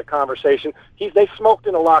I were having a conversation, they smoked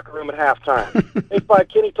in the locker room at halftime.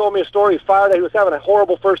 Kenny told me a story. He was having a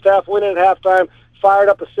horrible first half, winning at halftime, fired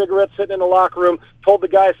up a cigarette sitting in the locker room, told the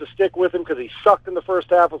guys to stick with him because he sucked in the first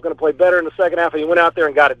half, was going to play better in the second half, and he went out there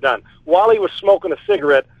and got it done while he was smoking a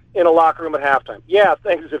cigarette in a locker room at halftime. Yeah,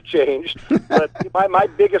 things have changed, but my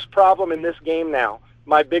biggest problem in this game now,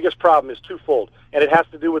 my biggest problem is twofold, and it has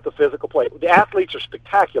to do with the physical play. The athletes are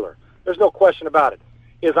spectacular. There's no question about it.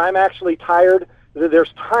 I'm actually tired.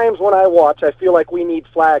 There's times when I watch, I feel like we need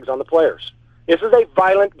flags on the players. This is a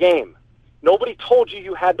violent game. Nobody told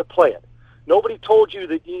you had to play it. Nobody told you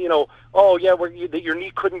that, that your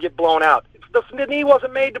knee couldn't get blown out. The knee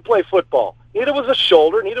wasn't made to play football. Neither was the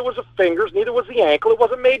shoulder, neither was the fingers, neither was the ankle. It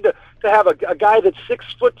wasn't made to have a guy that's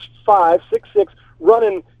 6'5", 6'6",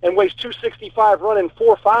 running and weighs 265, running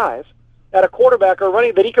 4.5 at a quarterback, or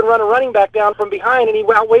running that he can run a running back down from behind and he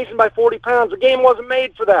outweighs him by 40 pounds. The game wasn't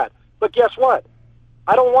made for that. But guess what?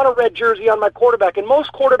 I don't want a red jersey on my quarterback, and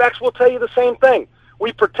most quarterbacks will tell you the same thing.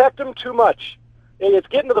 We protect them too much. It's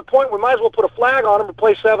getting to the point where we might as well put a flag on him and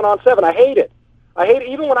play 7-on-7. I hate it.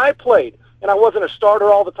 Even when I played, and I wasn't a starter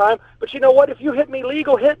all the time. But you know what? If you hit me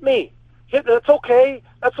legal, hit me. That's okay.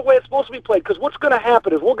 That's the way it's supposed to be played. Because what's going to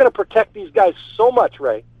happen is we're going to protect these guys so much,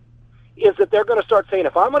 Ray, is that they're going to start saying,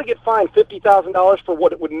 if I'm going to get fined $50,000 for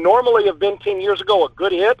what it would normally have been 10 years ago, a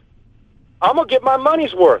good hit, I'm going to get my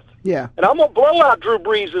money's worth. Yeah. And I'm going to blow out Drew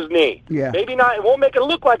Brees' knee. Yeah. Maybe not. It won't make it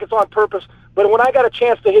look like it's on purpose. But when I got a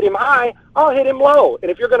chance to hit him high, I'll hit him low. And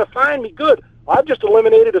if you're going to fine me, good. I've just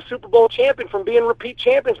eliminated a Super Bowl champion from being repeat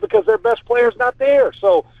champions because their best player's not there.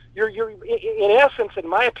 So you're in essence, in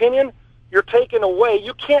my opinion, you're taking away.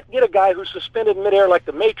 You can't get a guy who's suspended in midair like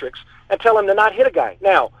the Matrix and tell him to not hit a guy.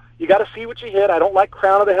 Now, you got to see what you hit. I don't like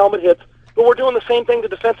crown of the helmet hits, but we're doing the same thing to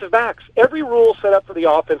defensive backs. Every rule set up for the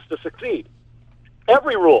offense to succeed.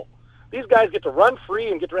 Every rule. These guys get to run free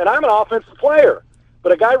and I'm an offensive player.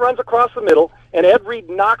 But a guy runs across the middle, and Ed Reed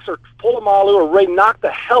knocks or Polamalu or Ray knock the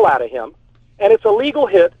hell out of him, and it's a legal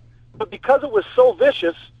hit, but because it was so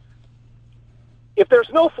vicious, if there's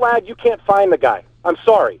no flag, you can't find the guy. I'm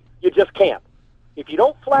sorry. You just can't. If you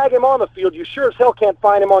don't flag him on the field, you sure as hell can't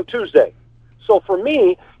find him on Tuesday. So for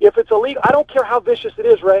me, if it's illegal, I don't care how vicious it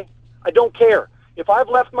is, Ray. I don't care. If I've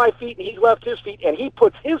left my feet and he's left his feet and he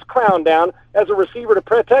puts his crown down as a receiver to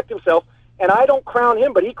protect himself, and I don't crown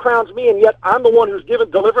him, but he crowns me, and yet I'm the one who's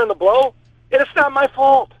delivering the blow, and it's not my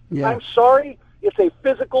fault. Yeah. I'm sorry. It's a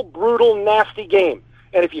physical, brutal, nasty game.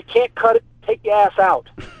 And if you can't cut it, take your ass out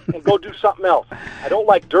and go do something else. I don't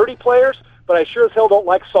like dirty players, but I sure as hell don't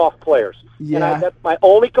like soft players. Yeah. And that's my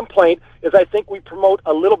only complaint is I think we promote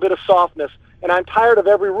a little bit of softness, and I'm tired of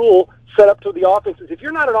every rule set up to the offenses. If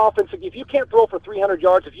you're not an offensive, if you can't throw for 300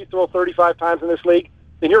 yards, if you throw 35 times in this league,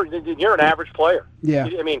 then you're an average player. Yeah.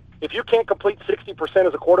 I mean, if you can't complete 60%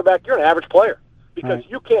 as a quarterback, you're an average player. Because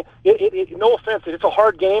you can't, no offense, it's a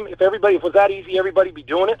hard game. If it was that easy, everybody'd be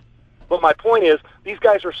doing it. But my point is, these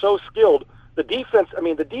guys are so skilled. The defense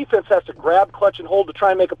has to grab, clutch, and hold to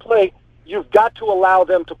try and make a play. You've got to allow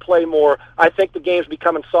them to play more. I think the game's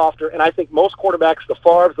becoming softer, and I think most quarterbacks, the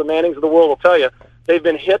Favres, the Mannings of the world will tell you, they've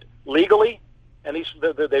been hit legally, and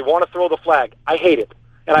they want to throw the flag. I hate it.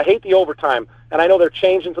 And I hate the overtime. And I know they're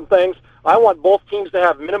changing some things. I want both teams to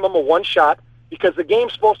have minimum of one shot because the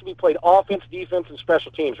game's supposed to be played offense, defense, and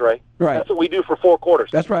special teams, Ray. Right. That's what we do for 4 quarters.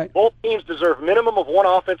 That's right. Both teams deserve minimum of one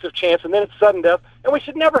offensive chance, and then it's sudden death. And we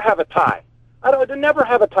should never have a tie. Never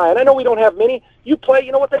have a tie. And I know we don't have many. You play,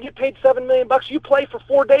 you know what, they get paid $7 million. You play for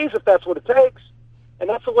 4 days if that's what it takes. And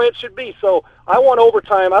that's the way it should be. So I want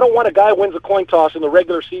overtime. I don't want a guy who wins a coin toss in the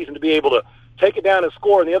regular season to be able to take it down and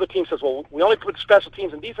score, and the other team says, well, we only put special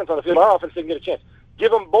teams and defense on the field. Our offense didn't get a chance.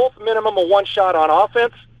 Give them both minimum of one shot on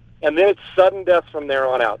offense, and then it's sudden death from there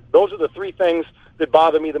on out. Those are the 3 things that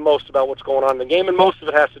bother me the most about what's going on in the game, and most of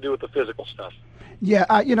it has to do with the physical stuff. Yeah,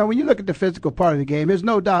 when you look at the physical part of the game, there's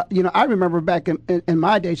no doubt. I remember back in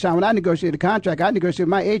my day, Sean, when I negotiated a contract, I negotiated with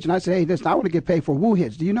my agent. I said, hey, listen, I want to get paid for woo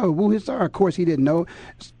hits. Do you know what woo hits are? Of course, he didn't know.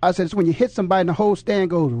 I said, it's when you hit somebody and the whole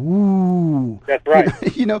stand goes, woo. That's right.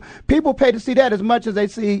 People pay to see that as much as they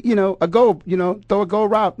see, a goal, throw a goal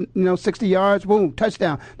route, 60 yards, boom,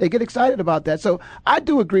 touchdown. They get excited about that. So I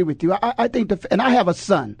do agree with you. I think, and I have a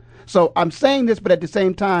son. So I'm saying this, but at the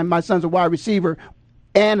same time, my son's a wide receiver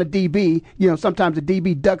and a DB. Sometimes the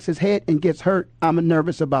DB ducks his head and gets hurt. I'm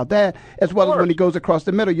nervous about that, as well as when he goes across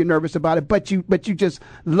the middle. You're nervous about it, but you just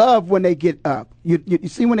love when they get up. You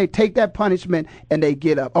see when they take that punishment and they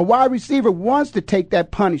get up. A wide receiver wants to take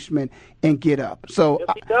that punishment and get up. So yes,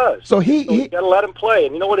 he does. So you got to let him play,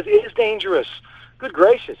 and you know what? It is dangerous. Good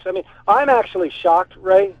gracious! I mean, I'm actually shocked,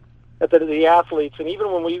 Ray, at the athletes, and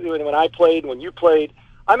even when I played, when you played,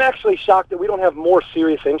 I'm actually shocked that we don't have more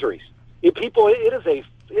serious injuries.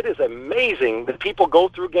 It is amazing that people go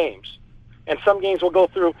through games, and some games will go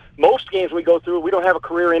through. Most games we go through, we don't have a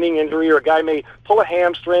career-ending injury, or a guy may pull a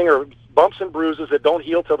hamstring or bumps and bruises that don't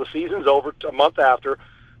heal till the season's over, a month after.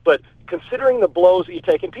 But considering the blows that you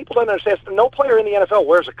take, and people don't understand, no player in the NFL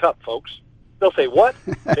wears a cup, folks. They'll say, what?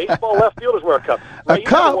 Baseball left fielders wear a cup. A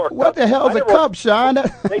cup? What the hell is a cup, Sean?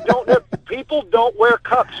 They don't. People don't wear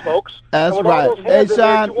cups, folks. That's right. Hey,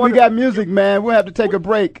 Sean, we got music, man. We'll have to take a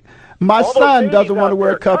break. My son doesn't want to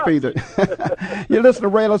wear a cup either. You're listening to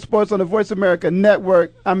Rail Sports on the Voice America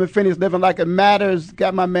Network. I'm in Phoenix, living like it matters.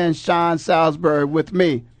 Got my man Sean Salisbury with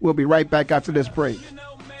me. We'll be right back after this break.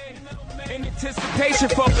 In anticipation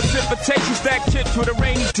for precipitation, stack chips with a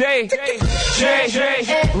rainy day. Jay,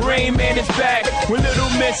 Rain Man is back with Little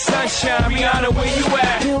Miss Sunshine. Rihanna, where you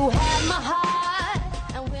at? You have my heart,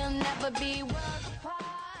 and we'll never be worlds apart.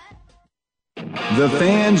 The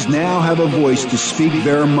fans now have a voice to speak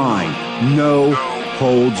their mind. No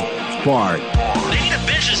holds barred. They need to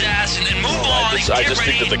bench his ass and move on. I just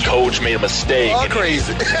think that the coach made a mistake. All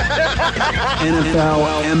crazy.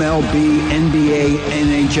 NFL, MLB, NBA,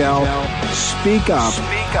 NHL. Speak up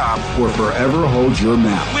or forever hold your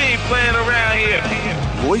mouth. We ain't playing around here.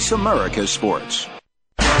 Voice America Sports.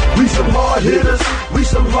 We some hard hitters. We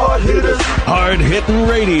some hard hitters. Hard Hittin'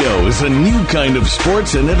 Radio is a new kind of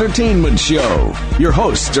sports and entertainment show. Your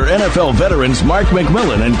hosts are NFL veterans Mark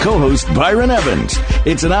McMillan and co-host Byron Evans.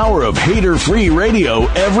 It's an hour of hater-free radio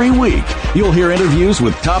every week. You'll hear interviews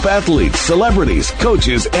with top athletes, celebrities,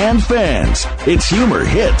 coaches, and fans. It's humor,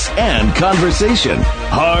 hits, and conversation.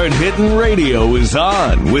 Hard Hittin' Radio is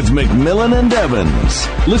on with McMillan and Evans.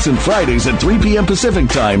 Listen Fridays at 3 p.m. Pacific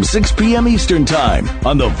Time, 6 p.m. Eastern Time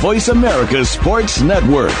on the Voice America Sports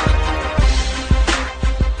Network.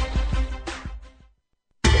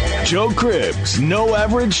 Joe Cribbs, No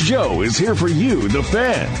Average Joe, is here for you, the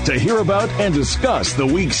fan, to hear about and discuss the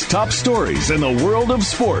week's top stories in the world of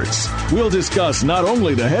sports. We'll discuss not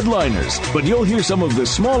only the headliners, but you'll hear some of the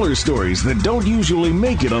smaller stories that don't usually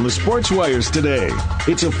make it on the sports wires today.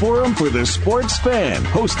 It's a forum for the sports fan,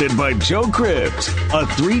 hosted by Joe Cribbs, a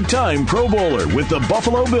 3-time Pro Bowler with the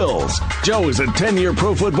Buffalo Bills. Joe is a 10-year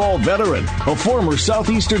pro football veteran, a former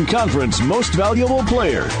Southeastern Conference Most Valuable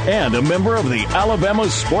Player, and a member of the Alabama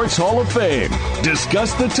Sports Hall of Fame.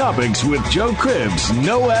 Discuss the topics with Joe Cribbs,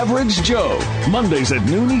 No Average Joe, Mondays at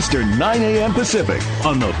noon Eastern, 9 a.m. Pacific,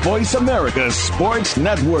 on the Voice America Sports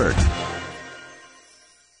Network.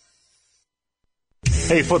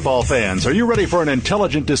 Hey, football fans, are you ready for an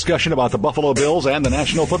intelligent discussion about the Buffalo Bills and the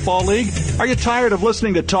National Football League? Are you tired of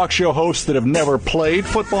listening to talk show hosts that have never played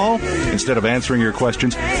football? Instead of answering your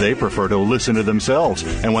questions, they prefer to listen to themselves.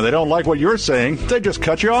 And when they don't like what you're saying, they just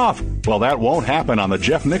cut you off. Well, that won't happen on the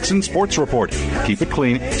Jeff Nixon Sports Report. Keep it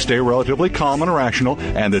clean, stay relatively calm and rational,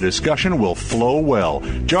 and the discussion will flow well.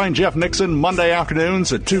 Join Jeff Nixon Monday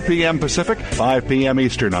afternoons at 2 p.m. Pacific, 5 p.m.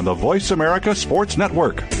 Eastern on the Voice America Sports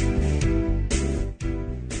Network.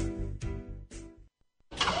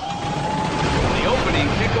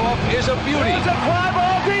 Is a beauty. There's a fly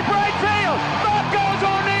ball deep right field. Back goes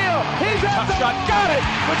O'Neal. He's at the shot. Got it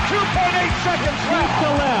with 2.8 seconds left. To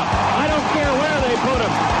left. I don't care where they put him.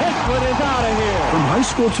 This one is out of here. From high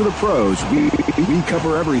school to the pros, we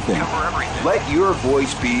cover everything. Let your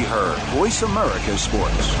voice be heard. Voice America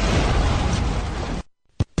Sports.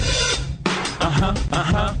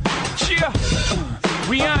 Cheer.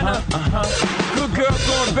 Rihanna. Good girl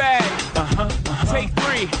going bad. Take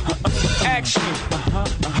 3. Action.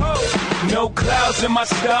 No clouds in my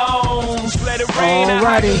stones. Let it rain.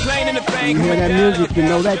 Alrighty. You hear that music, you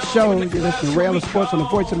know that show. You listen to Rail of Sports on the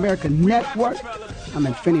Voice America Network. I'm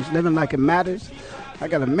in Phoenix, living like it matters. I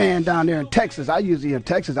got a man down there in Texas. I usually in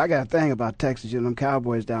Texas. I got a thing about Texas, you know, them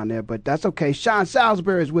Cowboys down there, but that's okay. Sean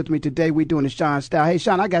Salisbury is with me today. We're doing the Sean style. Hey,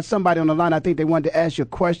 Sean, I got somebody on the line. I think they wanted to ask you a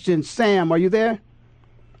question. Sam, are you there?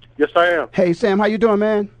 Yes, I am. Hey, Sam, how you doing,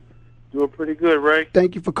 man? Doing pretty good, Ray.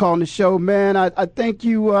 Thank you for calling the show, man. I think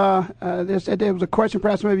you they said there was a question,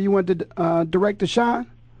 perhaps maybe you wanted to direct to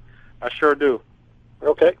Sean? I sure do.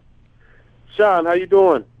 Okay. Sean, how you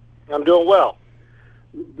doing? I'm doing well.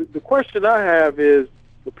 The question I have is,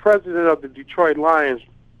 the president of the Detroit Lions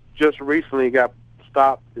just recently got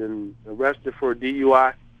stopped and arrested for a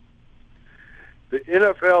DUI. The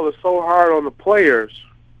NFL is so hard on the players.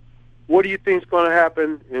 What do you think is going to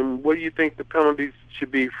happen, and what do you think the penalties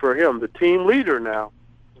should be for him, the team leader now?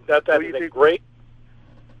 That's a great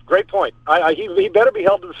point. He better be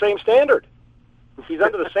held to the same standard. He's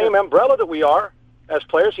under the same umbrella that we are as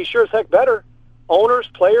players. He sure as heck better. Owners,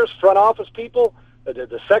 players, front office people,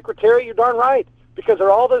 the secretary. You're darn right, because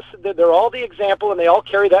they're all the example, and they all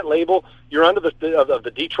carry that label. You're under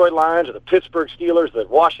the Detroit Lions or the Pittsburgh Steelers, the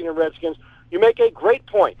Washington Redskins. You make a great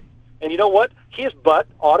point. And you know what? His butt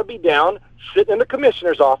ought to be down, sitting in the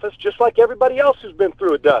commissioner's office, just like everybody else who's been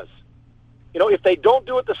through it does. You know, if they don't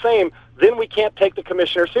do it the same, then we can't take the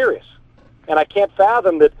commissioner serious. And I can't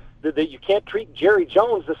fathom that you can't treat Jerry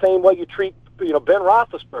Jones the same way you treat, Ben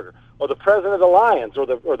Roethlisberger or the president of the Lions or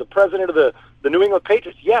the president of the New England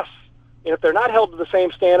Patriots. Yes, and if they're not held to the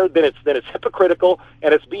same standard, then it's hypocritical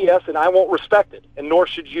and it's BS, and I won't respect it, and nor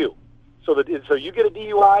should you. So you get a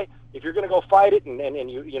DUI. If you're going to go fight it and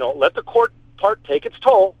you let the court part take its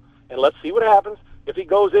toll, and let's see what happens. If he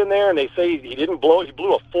goes in there and they say he blew a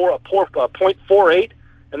 .48,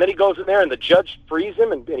 and then he goes in there and the judge frees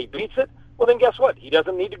him and he beats it, well, then guess what? He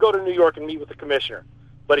doesn't need to go to New York and meet with the commissioner.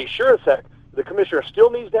 But he sure as heck, the commissioner still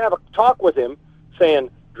needs to have a talk with him saying,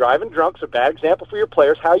 driving drunk's a bad example for your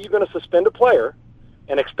players. How are you going to suspend a player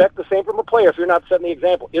and expect the same from a player if you're not setting the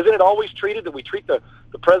example? Isn't it always treated that we treat the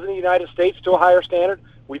president of the United States to a higher standard?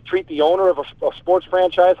 We treat the owner of a sports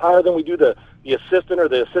franchise higher than we do the assistant or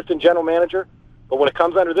the assistant general manager. But when it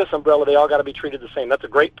comes under this umbrella, they all got to be treated the same. That's a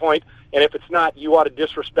great point. And if it's not, you ought to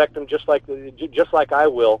disrespect them just like I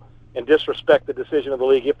will, and disrespect the decision of the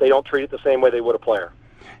league if they don't treat it the same way they would a player.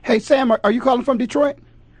 Hey, Sam, are you calling from Detroit?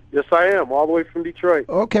 Yes, I am, all the way from Detroit.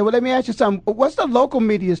 Okay, well, let me ask you something. What's the local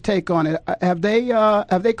media's take on it? Have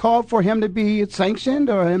they called for him to be sanctioned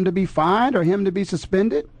or him to be fined or him to be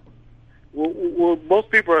suspended? Well, most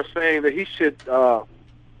people are saying that he should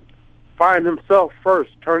find himself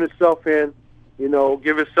first, turn himself in,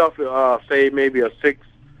 give himself, say, maybe a six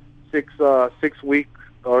week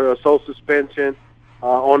or so suspension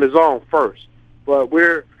on his own first. But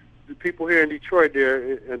the people here in Detroit,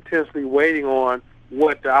 they're intensely waiting on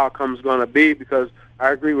what the outcome is going to be, because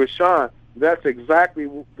I agree with Sean. That's exactly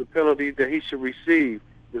the penalty that he should receive,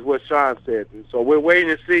 is what Sean said. And so we're waiting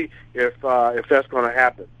to see if that's going to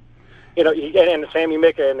happen. And Sammy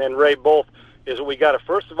Micka and Ray both, is we got to,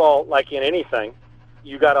 first of all, like in anything,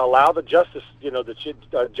 you got to allow the justice,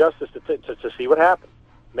 justice to see what happened.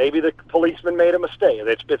 Maybe the policeman made a mistake.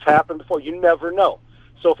 It's happened before. You never know.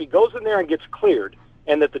 So if he goes in there and gets cleared,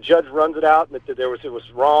 and that the judge runs it out, and that it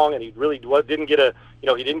was wrong, and he really didn't get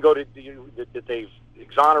he didn't go to, that they've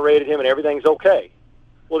exonerated him, and everything's okay.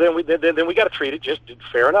 Well, then we got to treat it just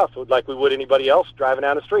fair enough, like we would anybody else driving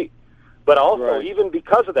down the street. But also, even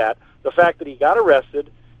because of that, the fact that he got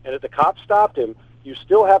arrested and that the cops stopped him, you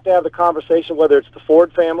still have to have the conversation, whether it's the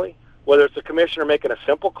Ford family, whether it's the commissioner making a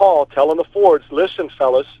simple call, telling the Fords, listen,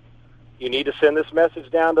 fellas, you need to send this message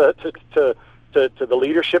down to the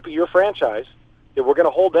leadership of your franchise, that we're going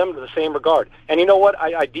to hold them to the same regard. And you know what?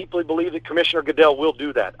 I deeply believe that Commissioner Goodell will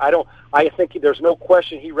do that. I think there's no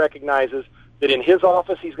question he recognizes that in his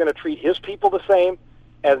office he's going to treat his people the same,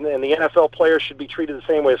 and the NFL players should be treated the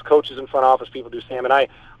same way as coaches and front office people do, Sam. And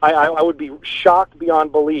I would be shocked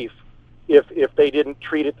beyond belief if they didn't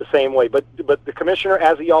treat it the same way. But the commissioner,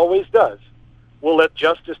 as he always does, will let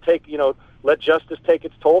justice take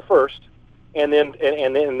its toll first, and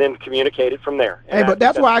then communicate it from there. Hey, but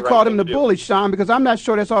that's why I called him the bully, Sean, because I'm not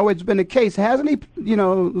sure that's always been the case. Hasn't he,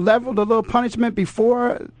 leveled a little punishment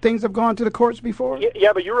before things have gone to the courts before?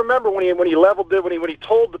 Yeah, but you remember when he leveled it, when he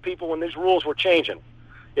told the people when these rules were changing,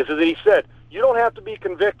 is that he said, you don't have to be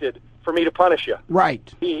convicted for me to punish you. Right.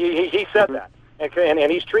 He said that,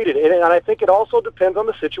 and he's treated it. And I think it also depends on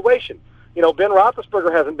the situation. Ben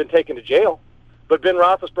Roethlisberger hasn't been taken to jail. But Ben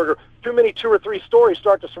Roethlisberger, too many 2 or 3 stories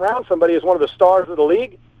start to surround somebody as one of the stars of the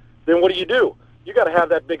league, then what do? You got to have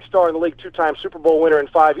that big star in the league, 2-time Super Bowl winner in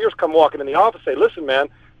 5 years, come walking in the office and say, listen, man,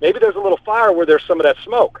 maybe there's a little fire where there's some of that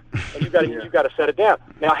smoke, and you've got to set it down.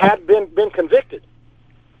 Now, had Ben been convicted,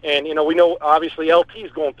 and we know obviously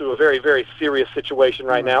LT's going through a very, very serious situation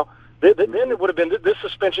right now, then it would have been this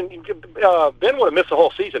suspension. Ben would have missed the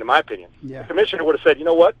whole season, in my opinion. Yeah. The commissioner would have said, you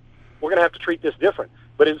know what, we're going to have to treat this different.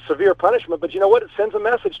 But it's severe punishment. But you know what? It sends a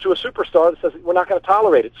message to a superstar that says we're not going to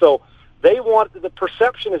tolerate it. So the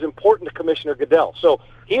perception is important to Commissioner Goodell. So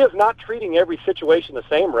he is not treating every situation the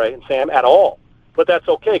same, Ray and Sam, at all. But that's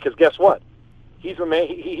okay, because guess what? He's the man.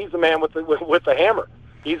 He's the man with the hammer.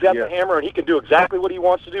 He's got the hammer, and he can do exactly what he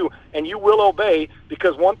wants to do. And you will obey,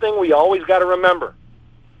 because one thing we always got to remember: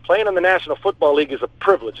 playing in the National Football League is a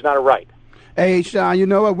privilege, not a right. Hey, Sean, you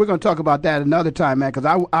know what? We're going to talk about that another time, man,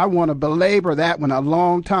 because I want to belabor that one a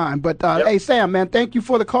long time. But, Hey, Sam, man, thank you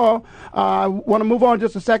for the call. I want to move on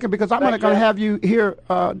just a second, because I'm not going to have you here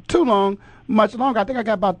much longer. I think I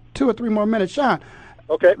got about 2 or 3 more minutes. Sean,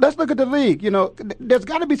 okay, let's look at the league. There's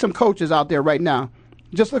got to be some coaches out there right now,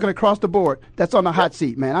 just looking across the board, that's on the hot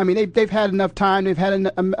seat, man. I mean, they've had enough time. They've had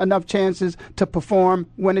enough chances to perform,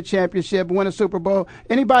 win a championship, win a Super Bowl.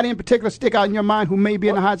 Anybody in particular stick out in your mind who may be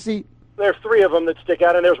in the hot seat? There's 3 of them that stick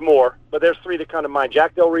out, and there's more, but there's 3 that come to mind.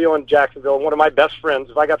 Jack Del Rio in Jacksonville, one of my best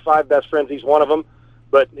friends. If I got 5 best friends, he's one of them.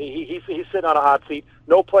 But he's sitting on a hot seat.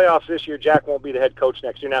 No playoffs this year. Jack won't be the head coach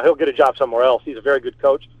next year. Now, he'll get a job somewhere else. He's a very good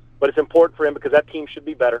coach, but it's important for him because that team should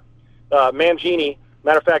be better. Mangini,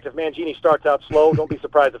 matter of fact, if Mangini starts out slow, don't be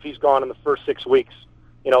surprised if he's gone in the first 6 weeks.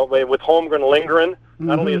 With Holmgren lingering,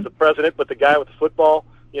 not only as the president, but the guy with the football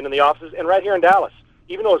in the offices. And right here in Dallas,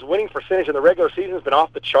 even though his winning percentage in the regular season has been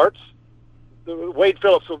off the charts, Wade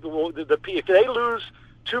Phillips, if they lose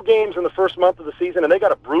 2 games in the first month of the season and they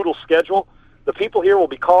got a brutal schedule, the people here will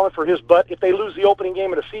be calling for his butt. If they lose the opening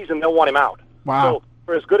game of the season, they'll want him out. Wow. So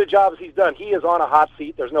for as good a job as he's done, he is on a hot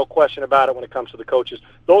seat. There's no question about it when it comes to the coaches.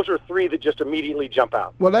 Those are 3 that just immediately jump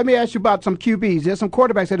out. Well, let me ask you about some QBs. There's some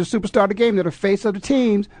quarterbacks that are superstar of the game that are face of the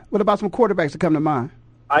teams. What about some quarterbacks that come to mind?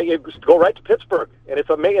 I go right to Pittsburgh. And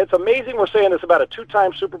it's amazing we're saying this about a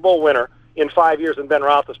 2-time Super Bowl winner in 5 years in Ben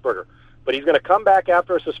Roethlisberger. But he's going to come back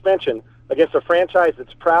after a suspension against a franchise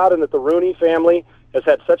that's proud and that the Rooney family has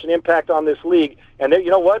had such an impact on this league. And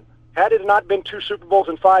you know what? Had it not been 2 Super Bowls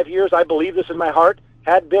in 5 years, I believe this in my heart,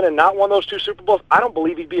 had been and not won those 2 Super Bowls, I don't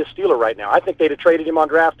believe he'd be a Steeler right now. I think they'd have traded him on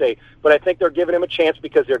draft day, but I think they're giving him a chance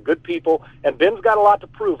because they're good people, and Ben's got a lot to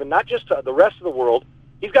prove, and not just to the rest of the world.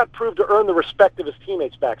 He's got to prove to earn the respect of his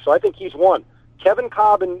teammates back, so I think he's won. Kevin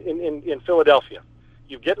Cobb in Philadelphia.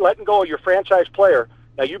 You get letting go of your franchise player.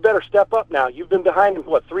 Now, you better step up now. You've been behind him,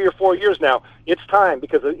 3 or 4 years now. It's time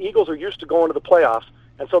because the Eagles are used to going to the playoffs,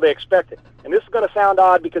 and so they expect it. And this is going to sound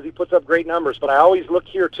odd because he puts up great numbers, but I always look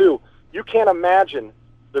here, too. You can't imagine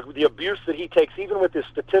the abuse that he takes, even with his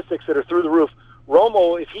statistics that are through the roof.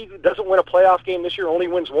 Romo, if he doesn't win a playoff game this year, only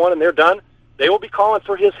wins 1 and they're done, they will be calling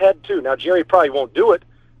for his head, too. Now, Jerry probably won't do it,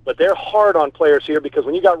 but they're hard on players here because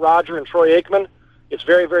when you got Roger and Troy Aikman, it's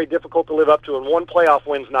very, very difficult to live up to, and 1 playoff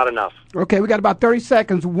win's not enough. Okay, we got about 30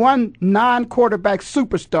 seconds. 1 non-quarterback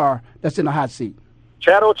superstar that's in the hot seat.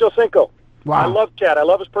 Chad Ochocinco. Wow. I love Chad. I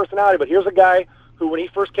love his personality, but here's a guy who, when he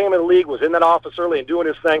first came in the league, was in that office early and doing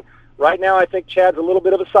his thing. Right now, I think Chad's a little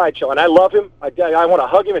bit of a sideshow, and I love him. I want to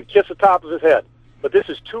hug him and kiss the top of his head. But this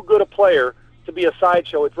is too good a player to be a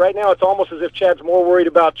sideshow. Right now, it's almost as if Chad's more worried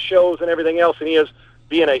about shows and everything else than he is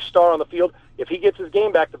being a star on the field. If he gets his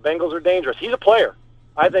game back, the Bengals are dangerous. He's a player.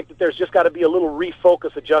 I think that there's just got to be a little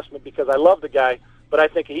refocus adjustment because I love the guy, but I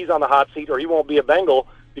think he's on the hot seat or he won't be a Bengal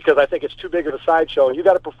because I think it's too big of a sideshow, and you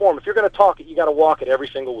got to perform. If you're going to talk it, you got to walk it every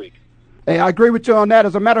single week. Hey, I agree with you on that.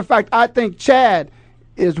 As a matter of fact, I think Chad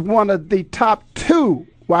is one of the top 2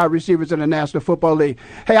 wide receivers in the National Football League.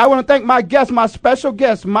 Hey, I want to thank my guest, my special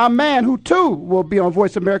guest, my man who, too, will be on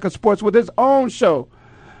Voice America Sports with his own show,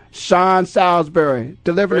 Sean Salisbury.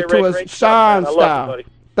 Delivering it to us Sean style.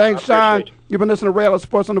 Thanks, Sean. You've been listening to Rail of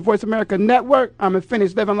Sports on the Voice America Network. I'm in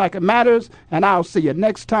Phoenix, living like it matters, and I'll see you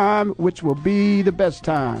next time, which will be the best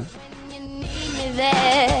time. When you need me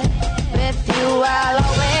there, with you I'll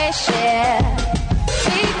always share.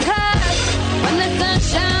 Because when the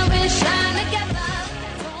sunshine will shine together,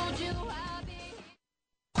 told you I'll be.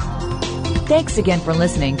 Thanks again for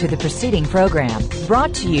listening to the preceding program,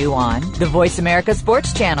 brought to you on the Voice America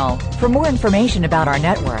Sports Channel. For more information about our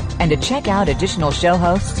network and to check out additional show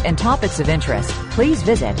hosts and topics of interest, please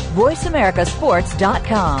visit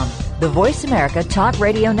voiceamericasports.com. The Voice America Talk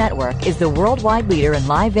Radio Network is the worldwide leader in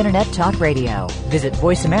live Internet talk radio. Visit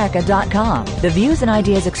voiceamerica.com. The views and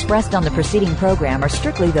ideas expressed on the preceding program are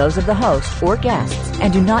strictly those of the host or guests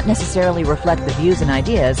and do not necessarily reflect the views and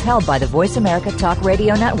ideas held by the Voice America Talk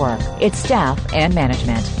Radio Network, its staff, and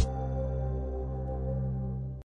management.